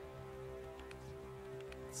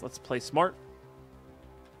 Let's play smart.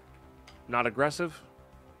 Not aggressive.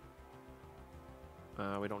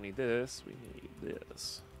 We don't need this. We need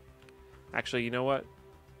this. Actually, you know what?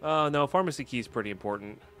 No, pharmacy key is pretty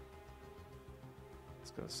important. I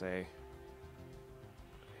was going to say.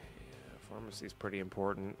 Yeah, pharmacy is pretty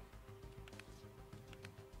important.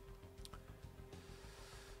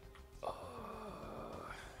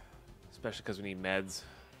 Especially because we need meds.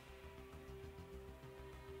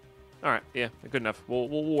 Alright, yeah, good enough. We'll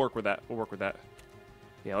work with that. We'll work with that.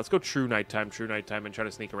 Yeah, let's go true nighttime, and try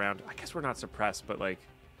to sneak around. I guess we're not suppressed, but, like,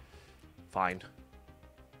 fine.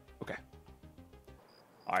 Okay.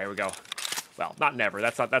 Alright, here we go. Well, not never.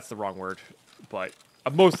 That's the wrong word. But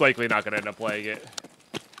I'm most likely not going to end up playing it.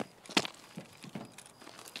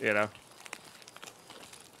 You know?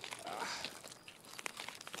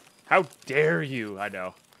 How dare you? I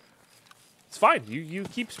know. It's fine. You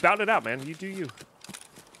keep spouting it out, man. You do you.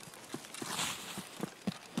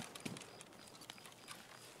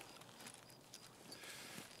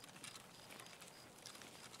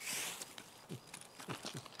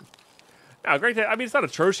 No, great. I mean, it's not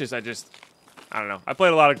atrocious. I don't know. I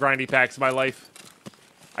played a lot of grindy packs in my life.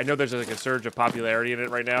 I know there's like a surge of popularity in it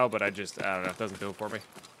right now, but I don't know. It doesn't do it for me.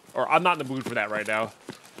 Or I'm not in the mood for that right now.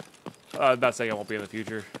 I'm not saying I won't be in the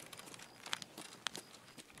future.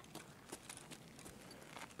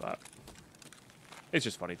 But it's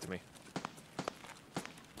just funny to me.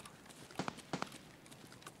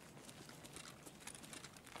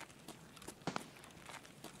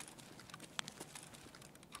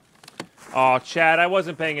 Oh, Chad, I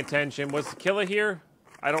wasn't paying attention. Was Killa here?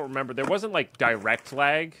 I don't remember. There wasn't, like, direct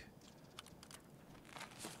lag.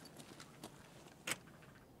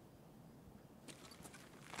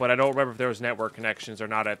 But I don't remember if there was network connections or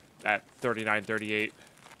not at 3938.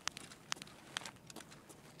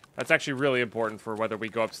 That's actually really important for whether we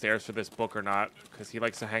go upstairs for this book or not, because he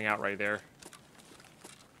likes to hang out right there.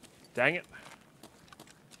 Dang it.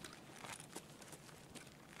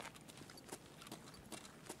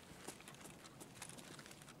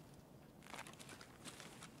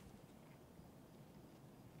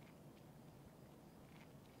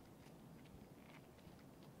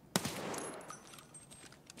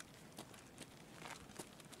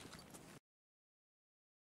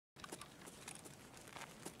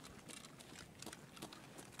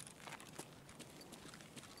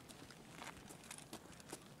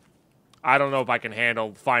 I don't know if I can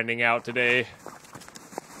handle finding out today.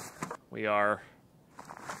 We are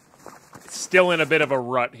still in a bit of a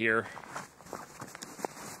rut here.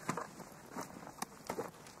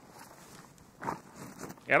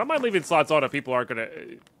 Yeah, I don't mind leaving slots on if people aren't gonna...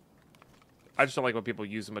 I just don't like when people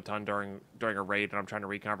use them a ton during a raid and I'm trying to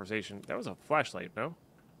read conversation. That was a flashlight, no?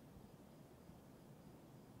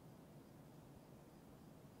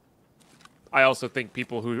 I also think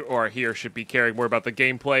people who are here should be caring more about the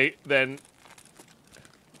gameplay than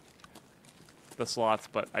the slots,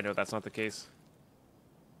 but I know that's not the case.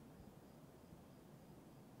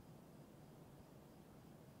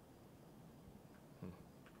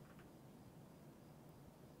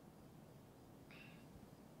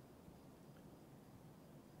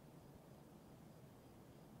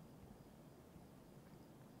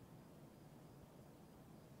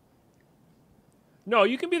 No,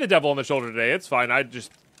 you can be the devil on the shoulder today. It's fine.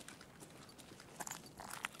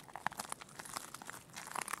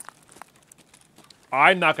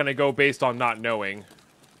 I'm not going to go based on not knowing.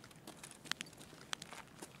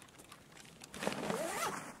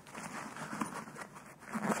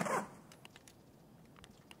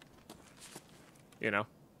 You know?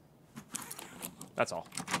 That's all.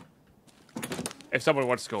 If someone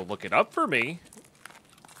wants to go look it up for me,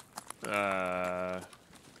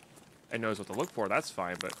 and knows what to look for, that's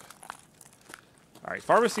fine, but... Alright,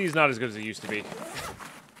 pharmacy is not as good as it used to be.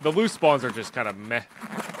 The loose spawns are just kind of meh.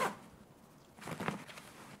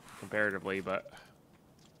 Comparatively, but...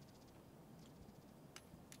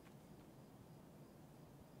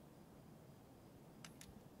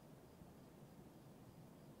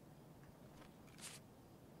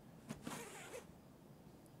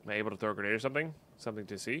 Am I able to throw a grenade or something? Something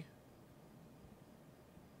to see?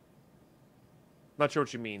 Not sure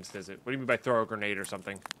what you mean, does it? What do you mean by throw a grenade or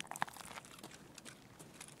something?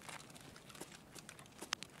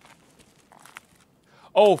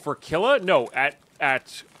 Oh, for Killa? No, at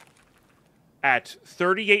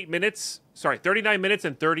 38 minutes, sorry, 39 minutes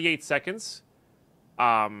and 38 seconds,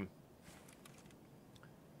 the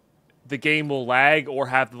game will lag or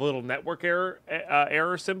have the little network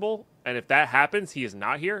error symbol, and if that happens, he is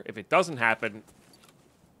not here. If it doesn't happen,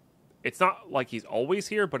 It's not like he's always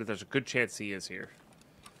here, but there's a good chance he is here.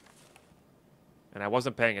 And I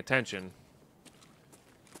wasn't paying attention.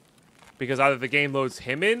 Because either the game loads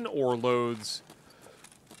him in or loads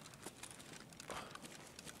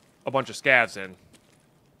a bunch of scavs in.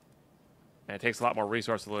 And it takes a lot more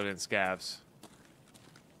resources to load in scavs.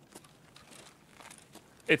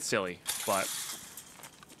 It's silly, but...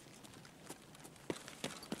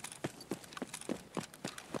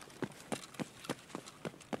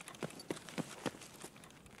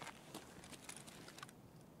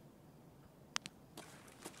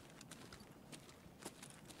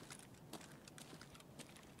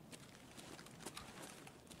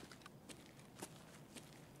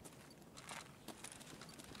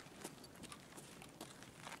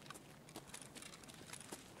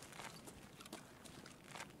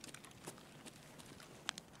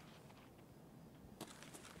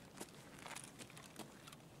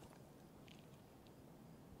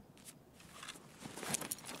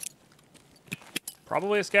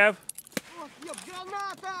 Probably a scav.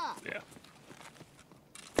 Yeah.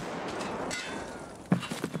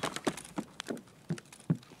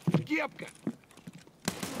 Кепка.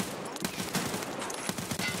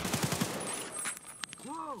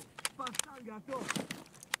 Воу, пацан готов.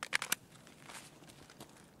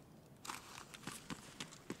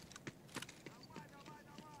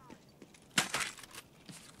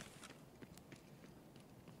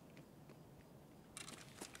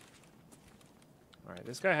 Alright,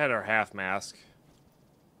 this guy had our half mask.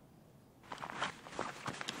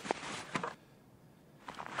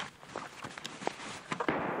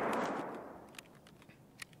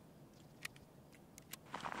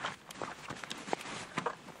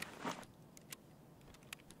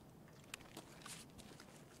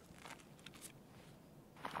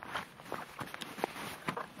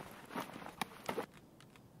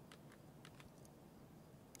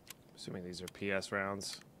 Assuming these are PS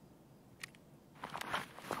rounds.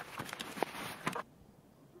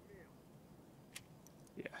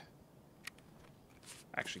 Yeah.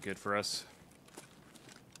 Actually good for us.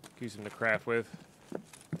 Use them to craft with.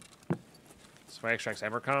 So my extract's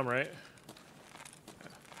Emercom, right? Yeah.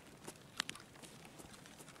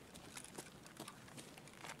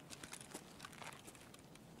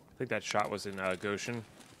 I think that shot was in Goshen.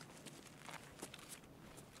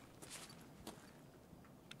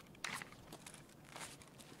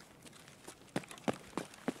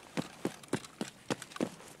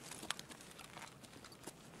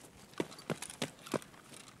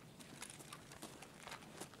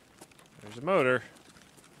 There's a motor.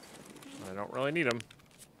 I don't really need them.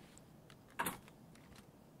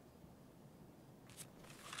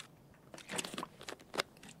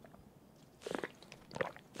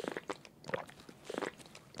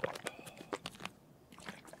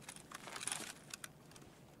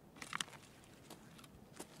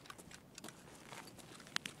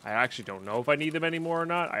 I actually don't know if I need them anymore or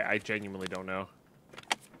not. I genuinely don't know.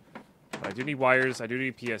 But I do need wires. I do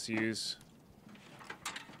need PSUs.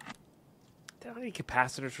 Did I need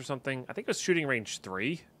capacitors or something? I think it was shooting range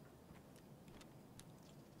 3.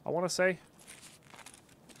 I want to say.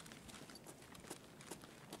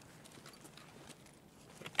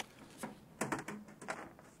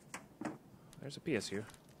 There's a PSU.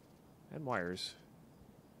 And wires.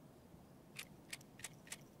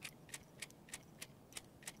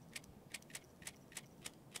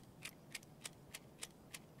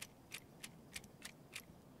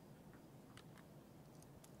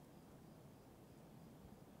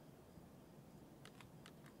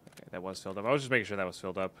 That was filled up. I was just making sure that was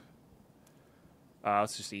filled up.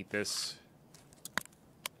 Let's just eat this.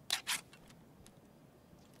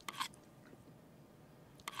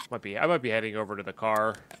 I might be heading over to the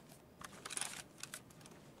car.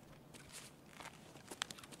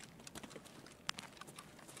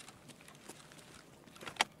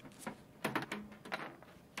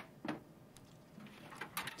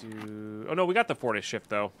 Oh no, we got the Fortis shift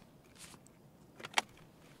though.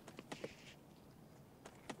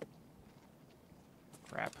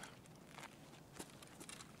 Crap.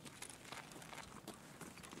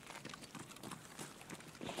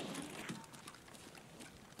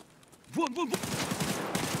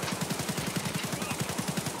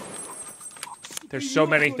 There's so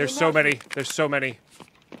many. There's so many. There's so many.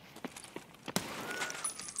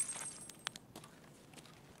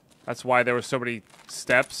 That's why there were so many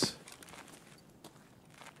steps.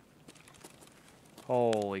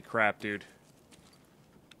 Holy crap, dude.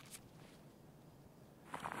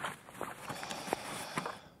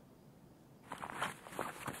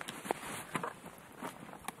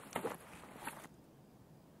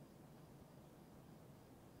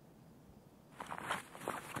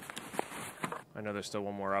 I know there's still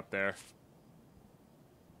one more up there.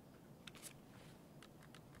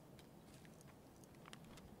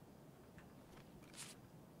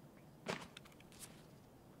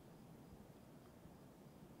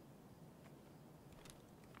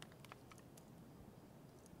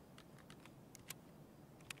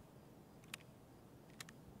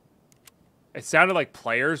 It sounded like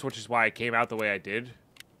players, which is why I came out the way I did.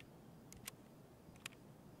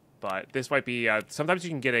 But this might be... sometimes you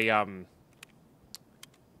can get a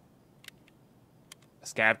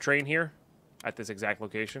scav train here at this exact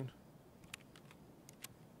location.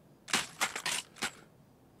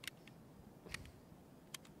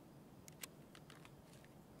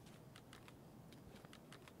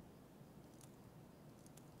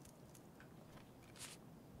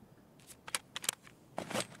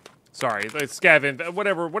 Sorry, the scav,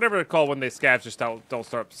 whatever they're called when they scavs just don't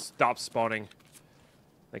stop spawning.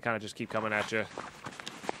 They kind of just keep coming at you.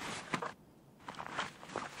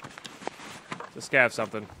 Just scav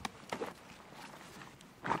something.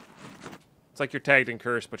 It's like you're tagged and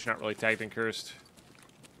cursed, but you're not really tagged and cursed.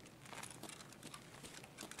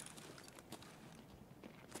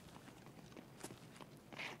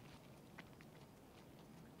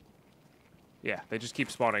 Yeah, they just keep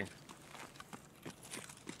spawning.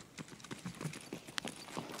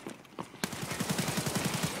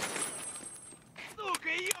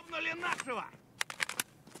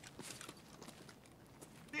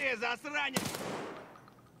 Ты засранец!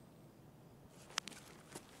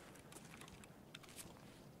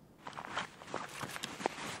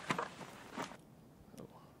 Oh,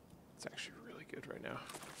 it's actually really good right now.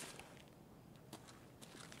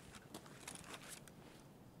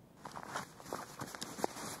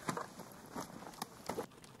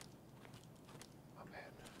 Oh man.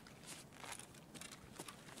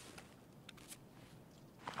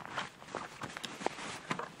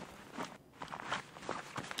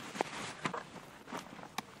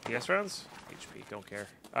 PS rounds? HP, don't care.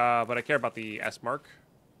 But I care about the S mark.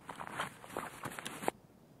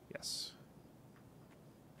 Yes.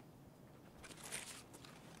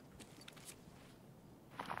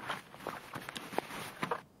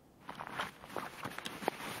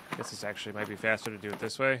 Guess this actually might be faster to do it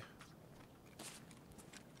this way.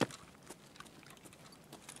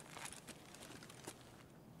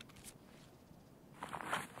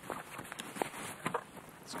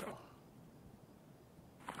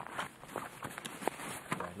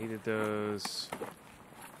 Needed those.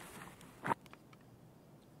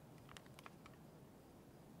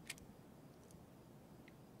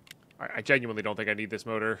 I genuinely don't think I need this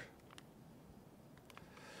motor.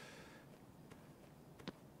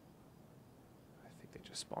 I think they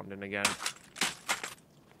just spawned in again.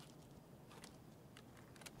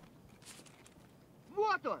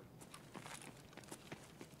 Вот он!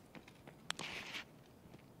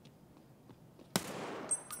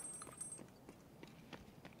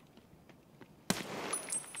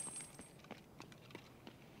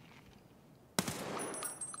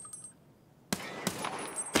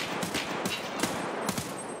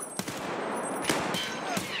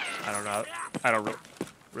 I don't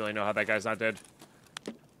really know how that guy's not dead.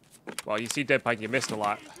 Well, you see Deadpine, you missed a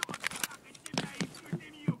lot.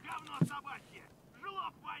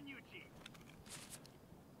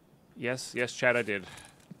 Yes, Chad, I did.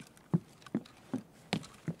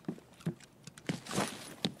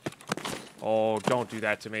 Oh, don't do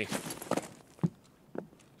that to me.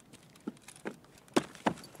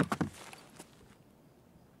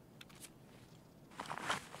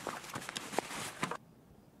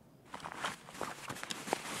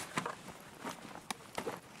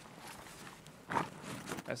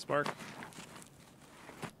 S-mark.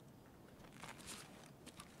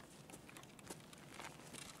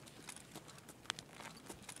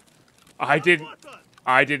 I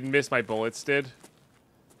didn't miss, my bullets did.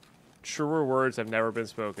 Truer words have never been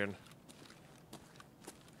spoken.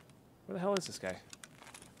 Where the hell is this guy?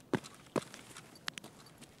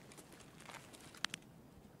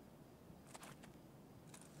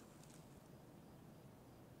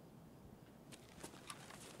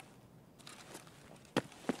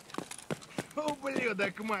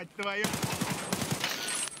 Ублюдок, мать твою!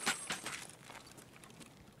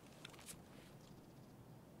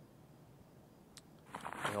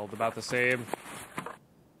 They hold about the same.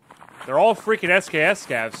 They're all freaking SKS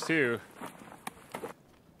scavs, too.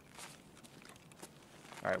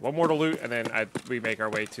 Alright, one more to loot, and then we make our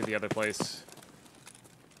way to the other place.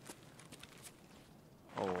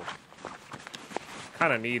 Oh.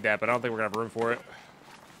 Kind of need that, but I don't think we're going to have room for it.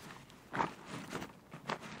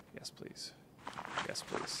 Yes, please. Yes,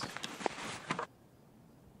 please.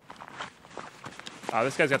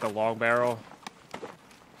 This guy's got the long barrel.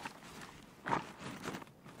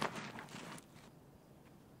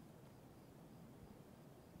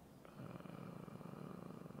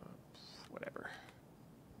 whatever.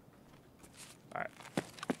 All right.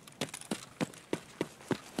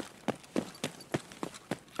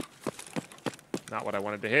 Not what I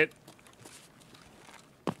wanted to hit.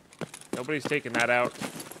 Nobody's taking that out.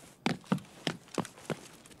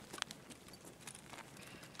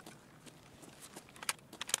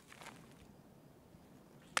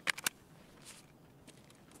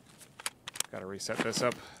 Gotta reset this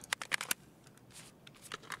up.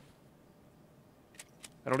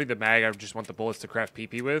 I don't need the mag, I just want the bullets to craft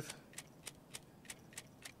PP with.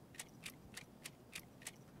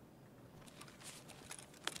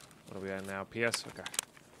 What are we at now? PS? Okay.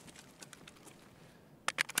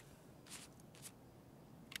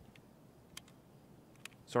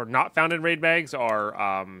 So our not found in raid bags are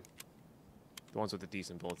the ones with the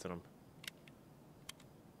decent bullets in them.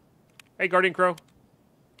 Hey, Guardian Crow.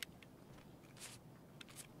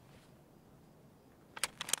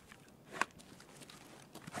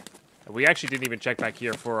 We actually didn't even check back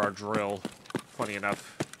here for our drill, funny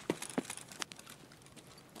enough.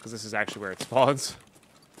 Because this is actually where it spawns.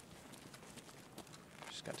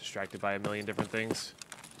 Just got distracted by a million different things.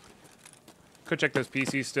 Could check those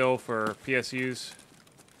PCs still for PSUs.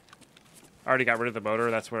 I already got rid of the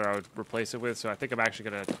motor. That's where I would replace it with. So I think I'm actually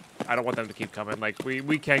going to... I don't want them to keep coming. Like,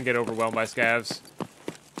 we can get overwhelmed by scavs.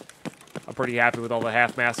 I'm pretty happy with all the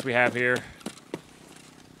half-masks we have here.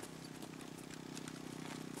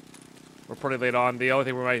 We're pretty late on. The only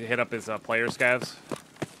thing we might hit up is player scavs.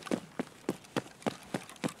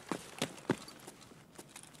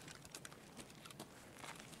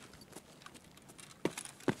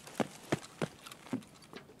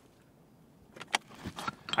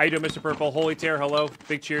 How you doing, Mr. Purple? Holy Tear, hello.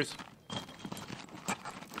 Big cheers.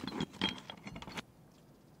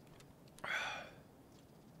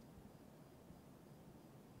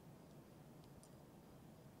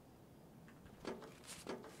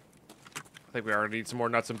 I think we already need some more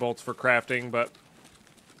nuts and bolts for crafting, but...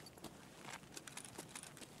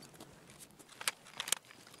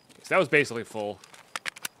 So that was basically full.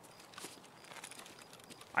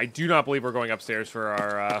 I do not believe we're going upstairs for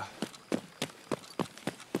our...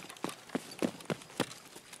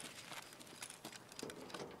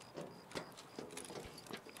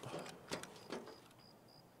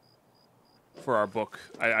 for our book.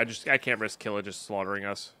 I can't risk Killa just slaughtering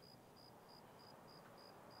us.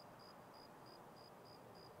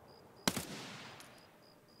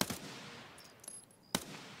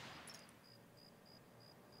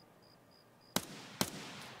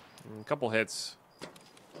 A couple hits.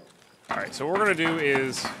 Alright, so what we're going to do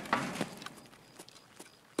is...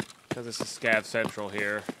 because this is Scav Central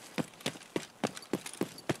here...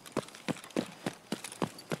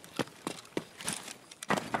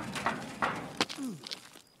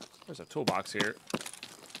 There's a toolbox here.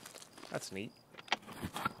 That's neat.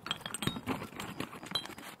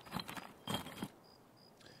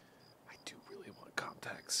 I do really want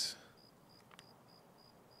Comtex.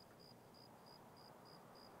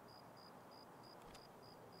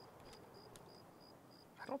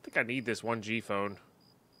 I don't think I need this 1G phone.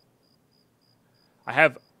 I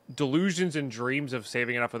have delusions and dreams of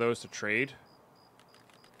saving enough of those to trade.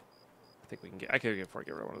 I think we can get... I could get rid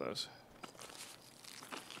of one of those.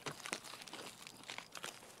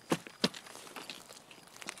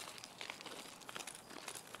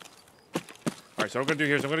 Alright, so what I'm going to do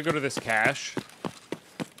here is I'm going to go to this cache.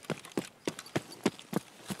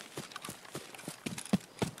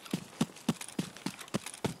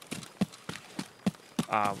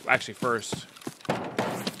 Actually, first...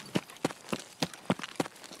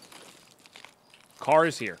 car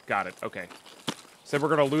is here. Got it. Okay. So we're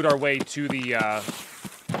going to loot our way to the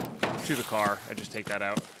car and just take that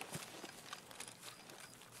out.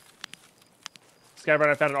 Skybrand,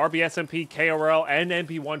 I found an RBSMP, KORL, and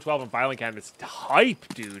MP112 and filing cabinets.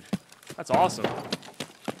 Hype, dude. That's awesome.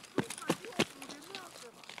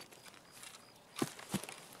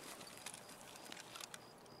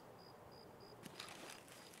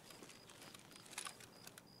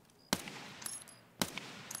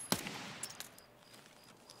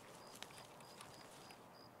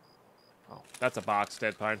 Oh, that's a box,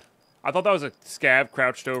 Deadpine. I thought that was a scav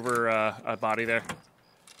crouched over a body there.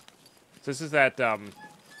 So this is that,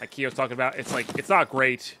 like Keo's talking about. It's like, it's not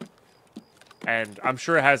great. And I'm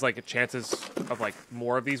sure it has, like, chances of, like,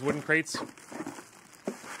 more of these wooden crates.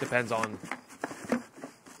 Depends on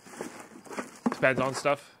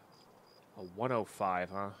stuff. A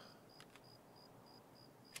 105, huh?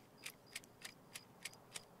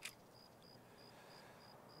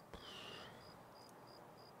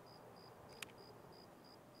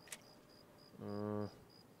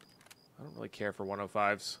 I don't really care for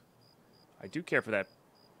 105s. I do care for that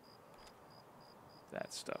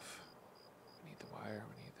that stuff. We need the wire.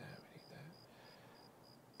 We need that. We need that.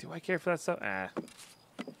 Do I care for that stuff?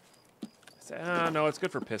 No, it's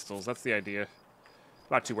good for pistols. That's the idea.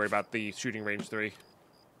 Not too worried about the shooting range 3.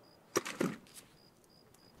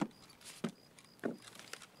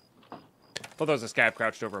 Well, there was a scab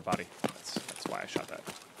crouched over a body. That's why I shot that.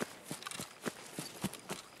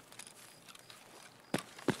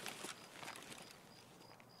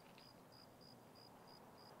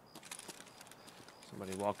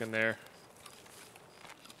 Somebody walk in there.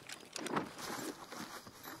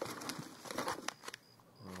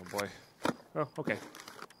 Oh, boy. Oh, okay.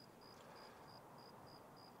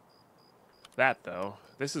 That, though.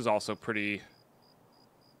 This is also pretty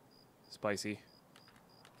spicy.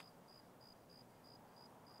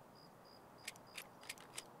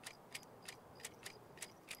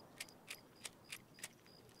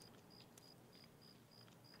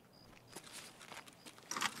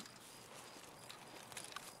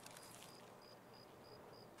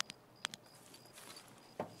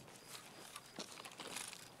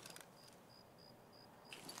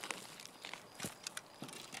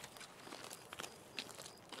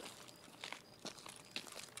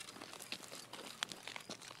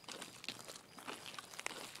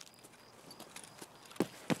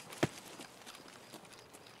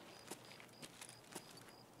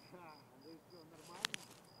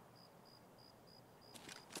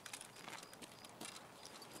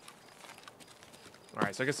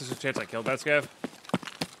 Alright, so I guess there's a chance I killed that scav.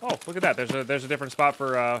 Oh, look at that. There's a different spot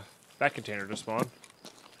for that container to spawn.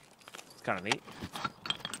 It's kind of neat.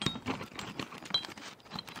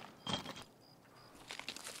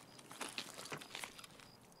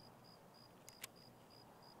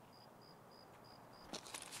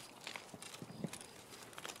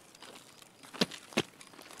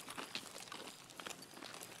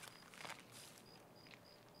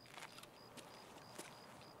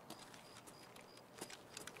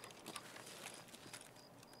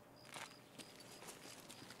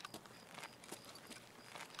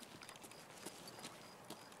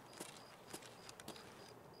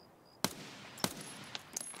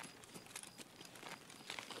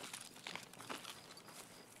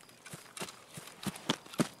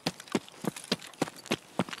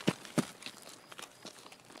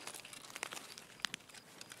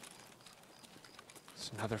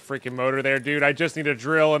 Another freaking motor there, dude. I just need a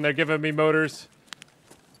drill, and they're giving me motors.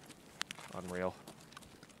 Unreal.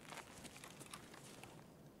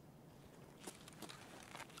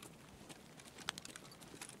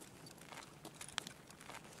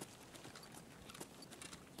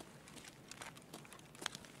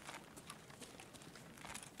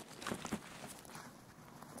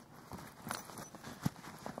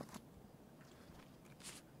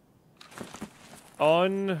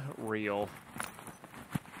 Unreal.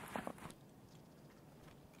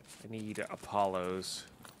 I need Apollos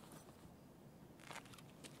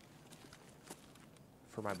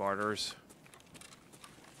for my Barters.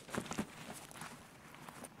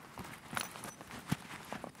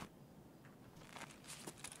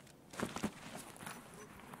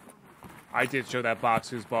 I did show that box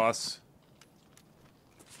who's boss.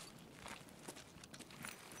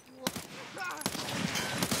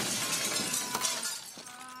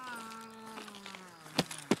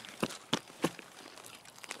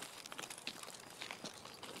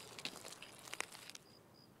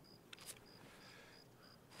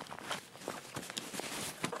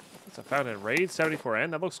 I found in Raid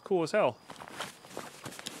 74N. That looks cool as hell.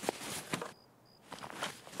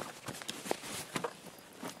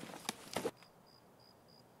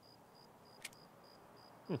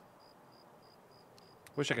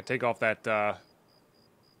 Wish I could take off that the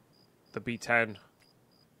B10,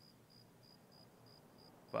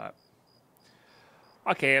 but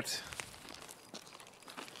I can't.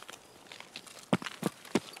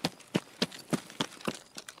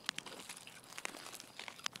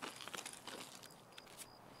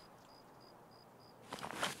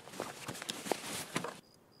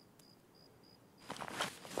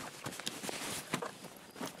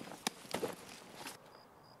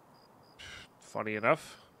 Funny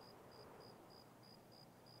enough,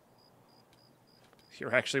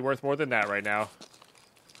 you're actually worth more than that right now.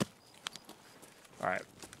 All right.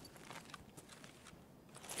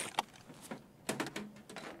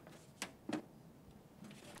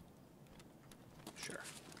 Sure.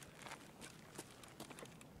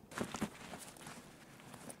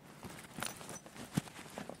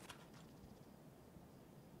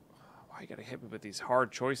 Why you gotta hit me with these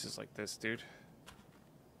hard choices like this, dude?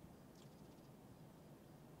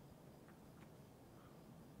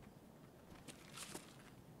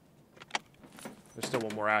 There's still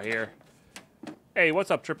one more out here. Hey,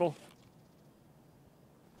 what's up, Triple?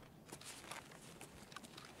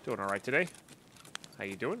 Doing all right today. How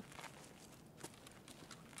you doing?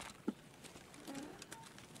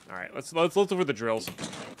 All right, let's look for the drills.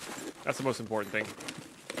 That's the most important thing.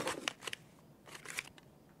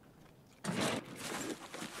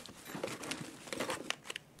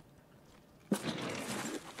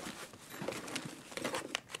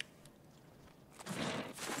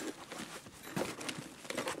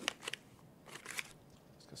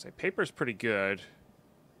 Say paper's pretty good.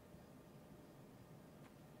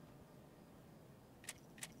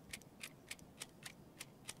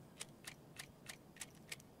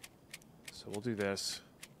 So we'll do this.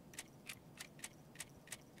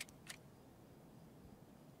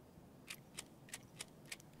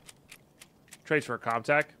 Trades for a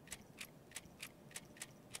Comtac.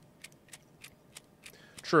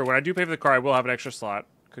 True, when I do pay for the car, I will have an extra slot.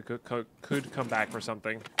 Could come back for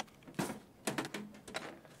something.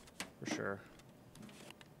 For sure.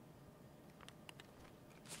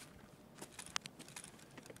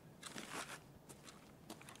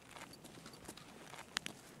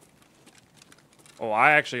 Oh,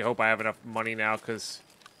 I actually hope I have enough money now, because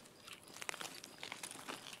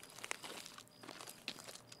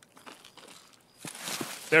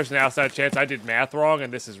there's an outside chance I did math wrong,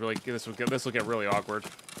 and this will get really awkward.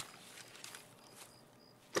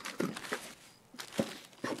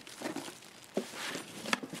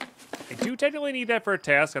 I do technically need that for a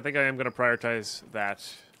task. I think I am going to prioritize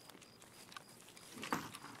that.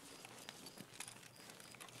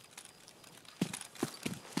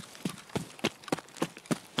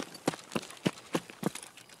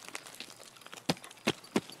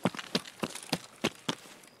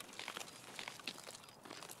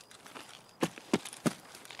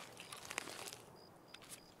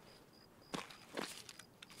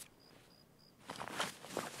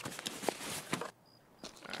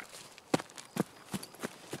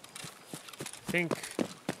 I think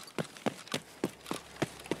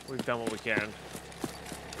we've done what we can.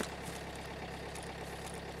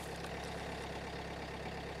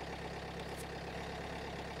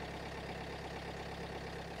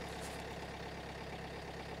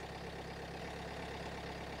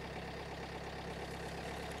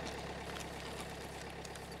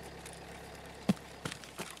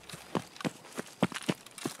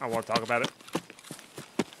 I want to talk about it.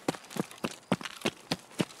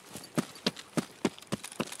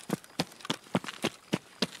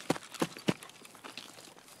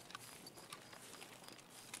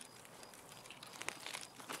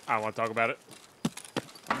 I don't want to talk about it.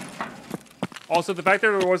 Also, the fact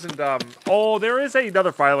that there wasn't, oh, there is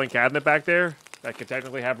another filing cabinet back there that could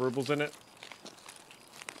technically have rubles in it.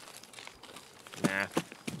 Nah,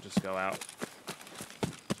 just go out.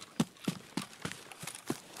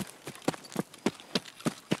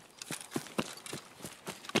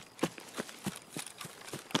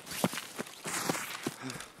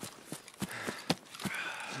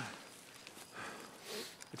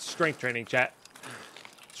 It's strength training, chat.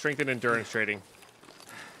 Strength and endurance trading.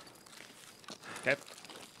 Okay.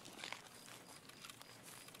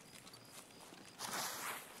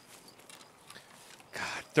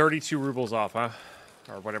 God, 32 rubles off, huh?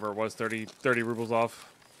 Or whatever it was, 30 rubles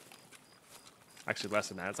off. Actually, less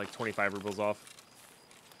than that. It's like 25 rubles off.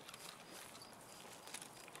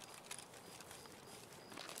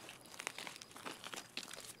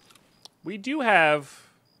 We do have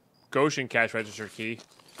Goshen cash register key.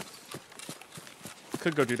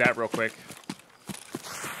 Could go do that real quick.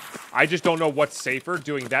 I just don't know what's safer,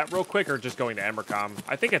 doing that real quick or just going to Emercom.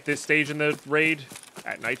 I think at this stage in the raid,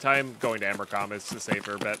 at nighttime, going to Emercom is the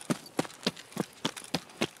safer bet.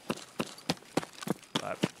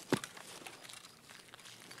 But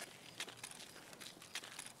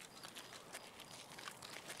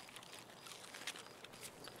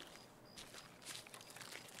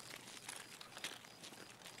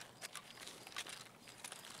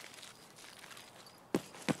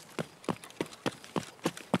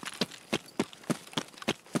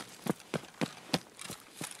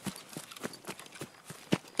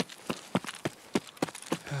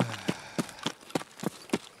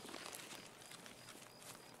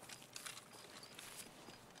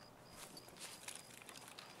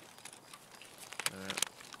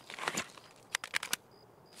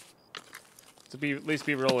to at least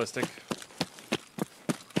be realistic.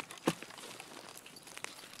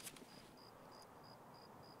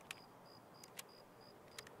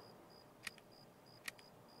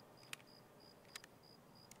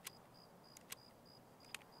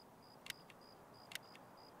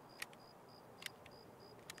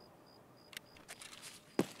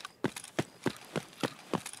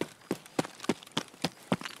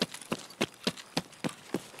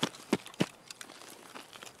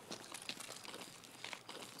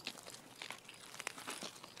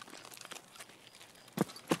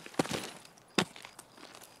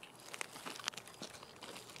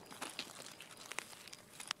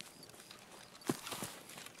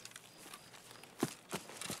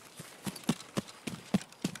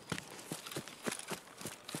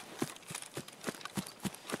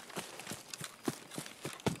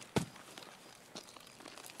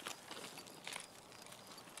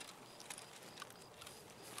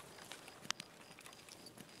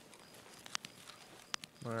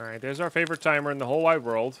 right, there's our favorite timer in the whole wide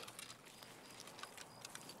world.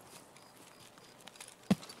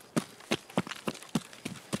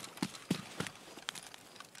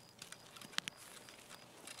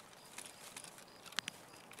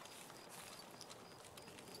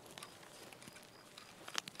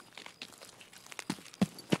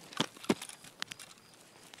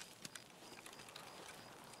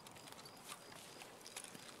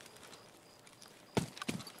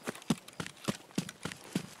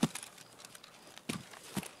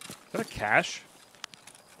 Is that a cache?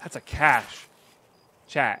 That's a cache.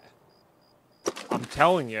 Chat. I'm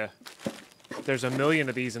telling you, there's a million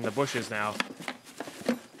of these in the bushes now.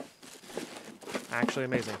 Actually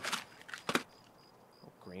amazing. Oh,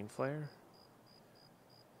 green flare?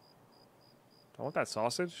 Do I want that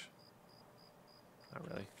sausage? Not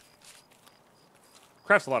really.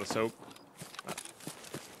 Crafts a lot of soap.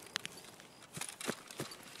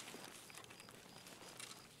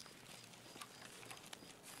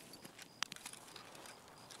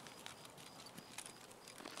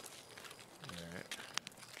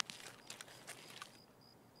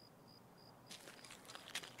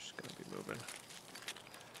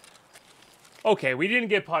 Okay, we didn't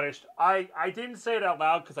get punished. I didn't say it out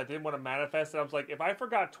loud because I didn't want to manifest it. I was like, if I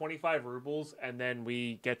forgot 25 rubles and then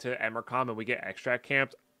we get to Emercom and we get extract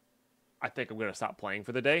camped, I think I'm going to stop playing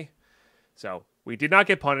for the day. So, we did not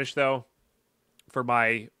get punished, though, for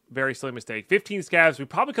my very silly mistake. 15 scavs. We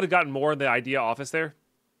probably could have gotten more in the idea office there.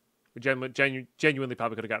 We genuinely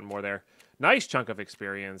probably could have gotten more there. Nice chunk of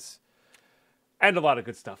experience. And a lot of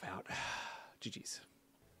good stuff out. GG's.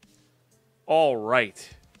 All right.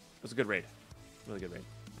 It was a good raid. Really good raid.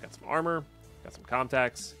 Got some armor. Got some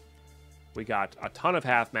contacts. We got a ton of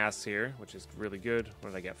half masks here, which is really good. What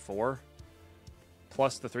did I get? 4?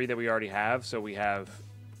 Plus the 3 that we already have. So we have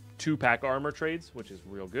 2 pack armor trades, which is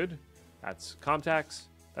real good. That's contacts.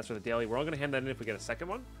 That's for the daily. We're all going to hand that in if we get a second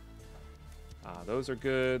one. Those are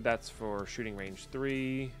good. That's for shooting range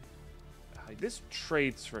 3. This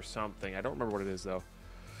trades for something. I don't remember what it is, though.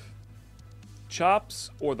 Chops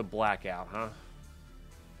or the blackout, huh?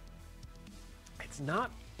 It's not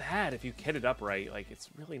bad if you kit it up right. Like, it's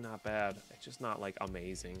really not bad. It's just not, like,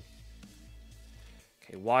 amazing.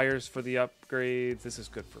 Okay, wires for the upgrades. This is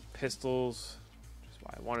good for pistols, which is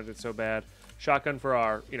why I wanted it so bad. Shotgun for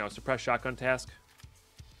our, suppressed shotgun task.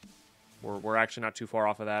 We're actually not too far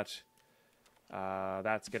off of that.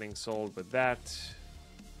 That's getting sold with that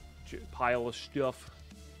pile of stuff.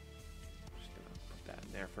 Just gonna put that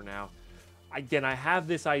in there for now. Again, I have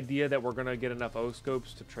this idea that we're gonna get enough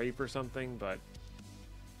O-scopes to trade for something, but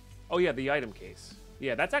oh yeah, the item case.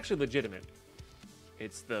 Yeah, that's actually legitimate.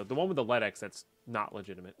 It's the one with the LEDX that's not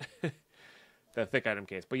legitimate. The thick item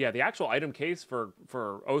case. But yeah, the actual item case for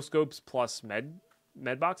O-scopes plus med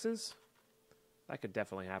boxes, that could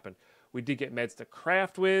definitely happen. We did get meds to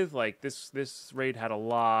craft with. Like, this raid had a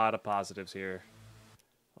lot of positives here.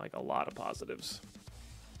 Like, a lot of positives.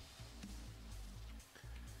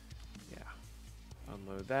 Yeah.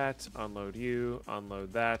 Unload that. Unload you.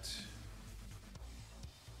 Unload that.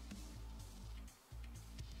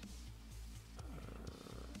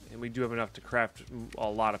 And we do have enough to craft a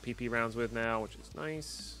lot of PP rounds with now, which is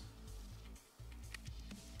nice.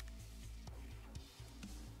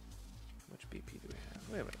 How much BP do we have?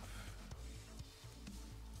 We have enough.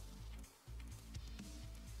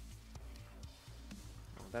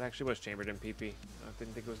 Oh, that actually was chambered in PP. I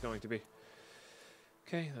didn't think it was going to be.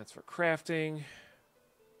 Okay, that's for crafting.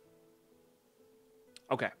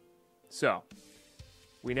 Okay, so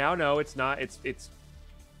we now know it's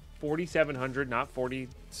 4,700, not 4 and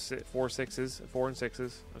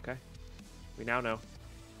 6s. Okay, we now know.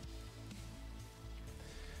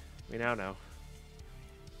 We now know.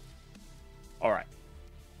 All right,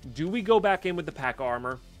 do we go back in with the pack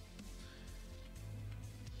armor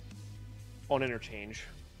on interchange,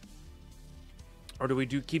 or do we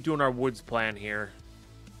keep doing our woods plan here?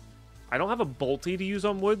 I don't have a bolty to use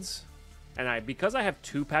on woods, and because I have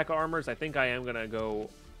 2 pack armors, I think I am gonna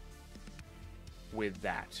go with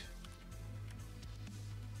that.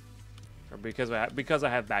 Or because I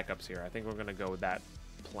have backups here, I think we're gonna go with that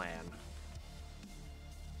plan.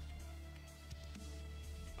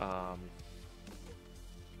 Didn't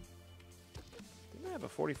I have a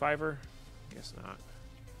 45er? Guess not.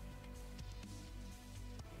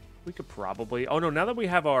 We could probably. Oh no! Now that we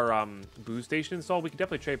have our booze station installed, we could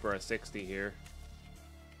definitely trade for a 60 here.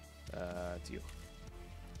 It's you.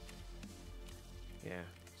 Yeah.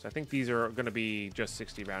 So I think these are going to be just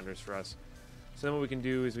 60 rounders for us. So then what we can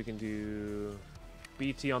do is we can do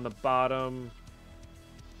BT on the bottom,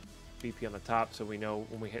 BP on the top, so we know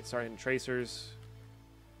when we start hitting tracers.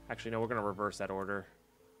 Actually, no, we're going to reverse that order.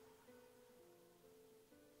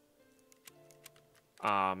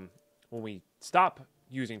 when we stop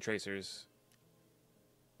using tracers,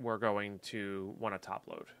 we're going to want to top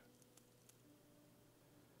load.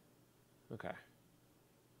 Okay.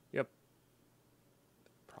 Yep.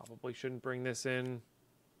 Probably shouldn't bring this in.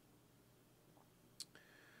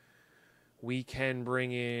 We can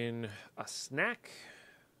bring in a snack.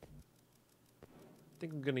 I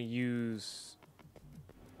think I'm going to use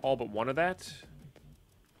all but one of that.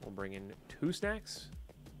 We'll bring in 2 snacks.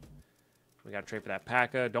 We got to trade for that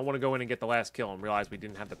Paca. Don't want to go in and get the last kill and realize we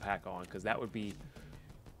didn't have the Paca on, because that would be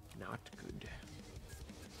not good.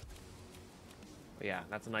 But yeah,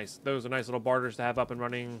 that's a nice. Those are nice little barters to have up and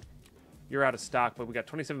running. You're out of stock, but we got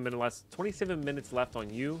 27 minutes left on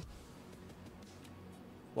you.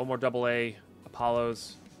 One more AA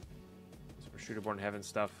Apollos. Super Shooterborn Heaven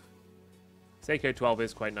stuff. This AK-12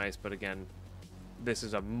 is quite nice, but again, this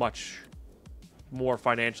is a much more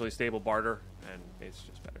financially stable barter, and it's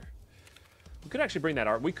just better. We could actually bring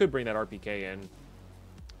that we could bring that RPK in,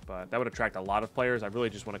 but that would attract a lot of players. I really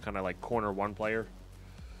just want to kind of like corner one player.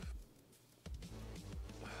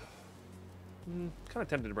 Kind of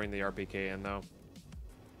tempted to bring the RPK in though.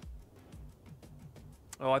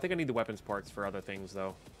 Oh, I think I need the weapons parts for other things,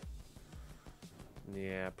 though.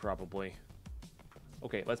 Yeah, probably.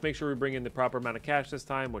 Okay, let's make sure we bring in the proper amount of cash this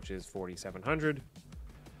time, which is 4,700.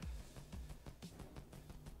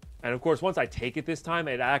 And of course, once I take it this time,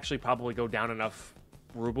 it actually probably go down enough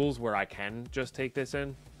rubles where I can just take this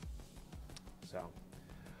in. So,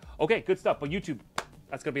 okay, good stuff. But YouTube,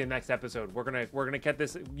 that's gonna be the next episode. We're gonna get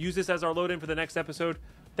this, use this as our load in for the next episode.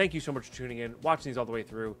 Thank you so much for tuning in, watching these all the way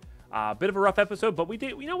through. Bit of a rough episode, but we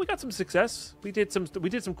got some success. We did some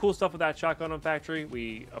cool stuff with that shotgun on factory.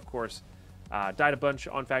 We of course died a bunch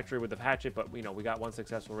on factory with the hatchet, but we got one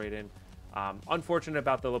successful raid in. Unfortunate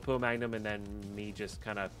about the lapua magnum, and then me just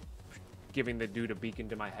kind of giving the dude a beacon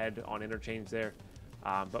to my head on interchange there.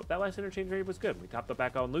 But that last interchange raid was good. We topped up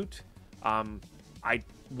back on loot. I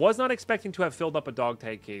was not expecting to have filled up a dog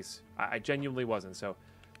tag case. I genuinely wasn't. So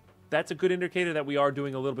that's a good indicator that we are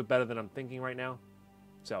doing a little bit better than I'm thinking right now.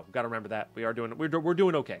 So got to remember that we're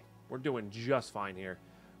doing okay. We're doing just fine here.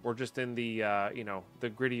 We're just in the the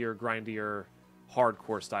grittier, grindier,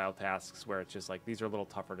 hardcore style tasks where it's just like these are a little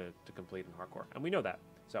tougher to complete in hardcore, and we know that.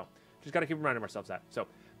 So just got to keep reminding ourselves that. So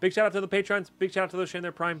big shout out to the patrons. Big shout out to those sharing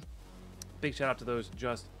their Prime. Big shout out to those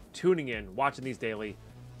just tuning in, watching these daily.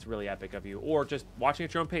 It's really epic of you, or just watching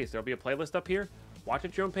at your own pace. There'll be a playlist up here. Watch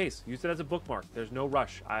at your own pace. Use it as a bookmark. There's no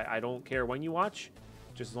rush. I don't care when you watch,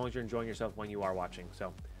 just as long as you're enjoying yourself when you are watching.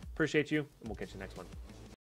 So appreciate you, and we'll catch you next one.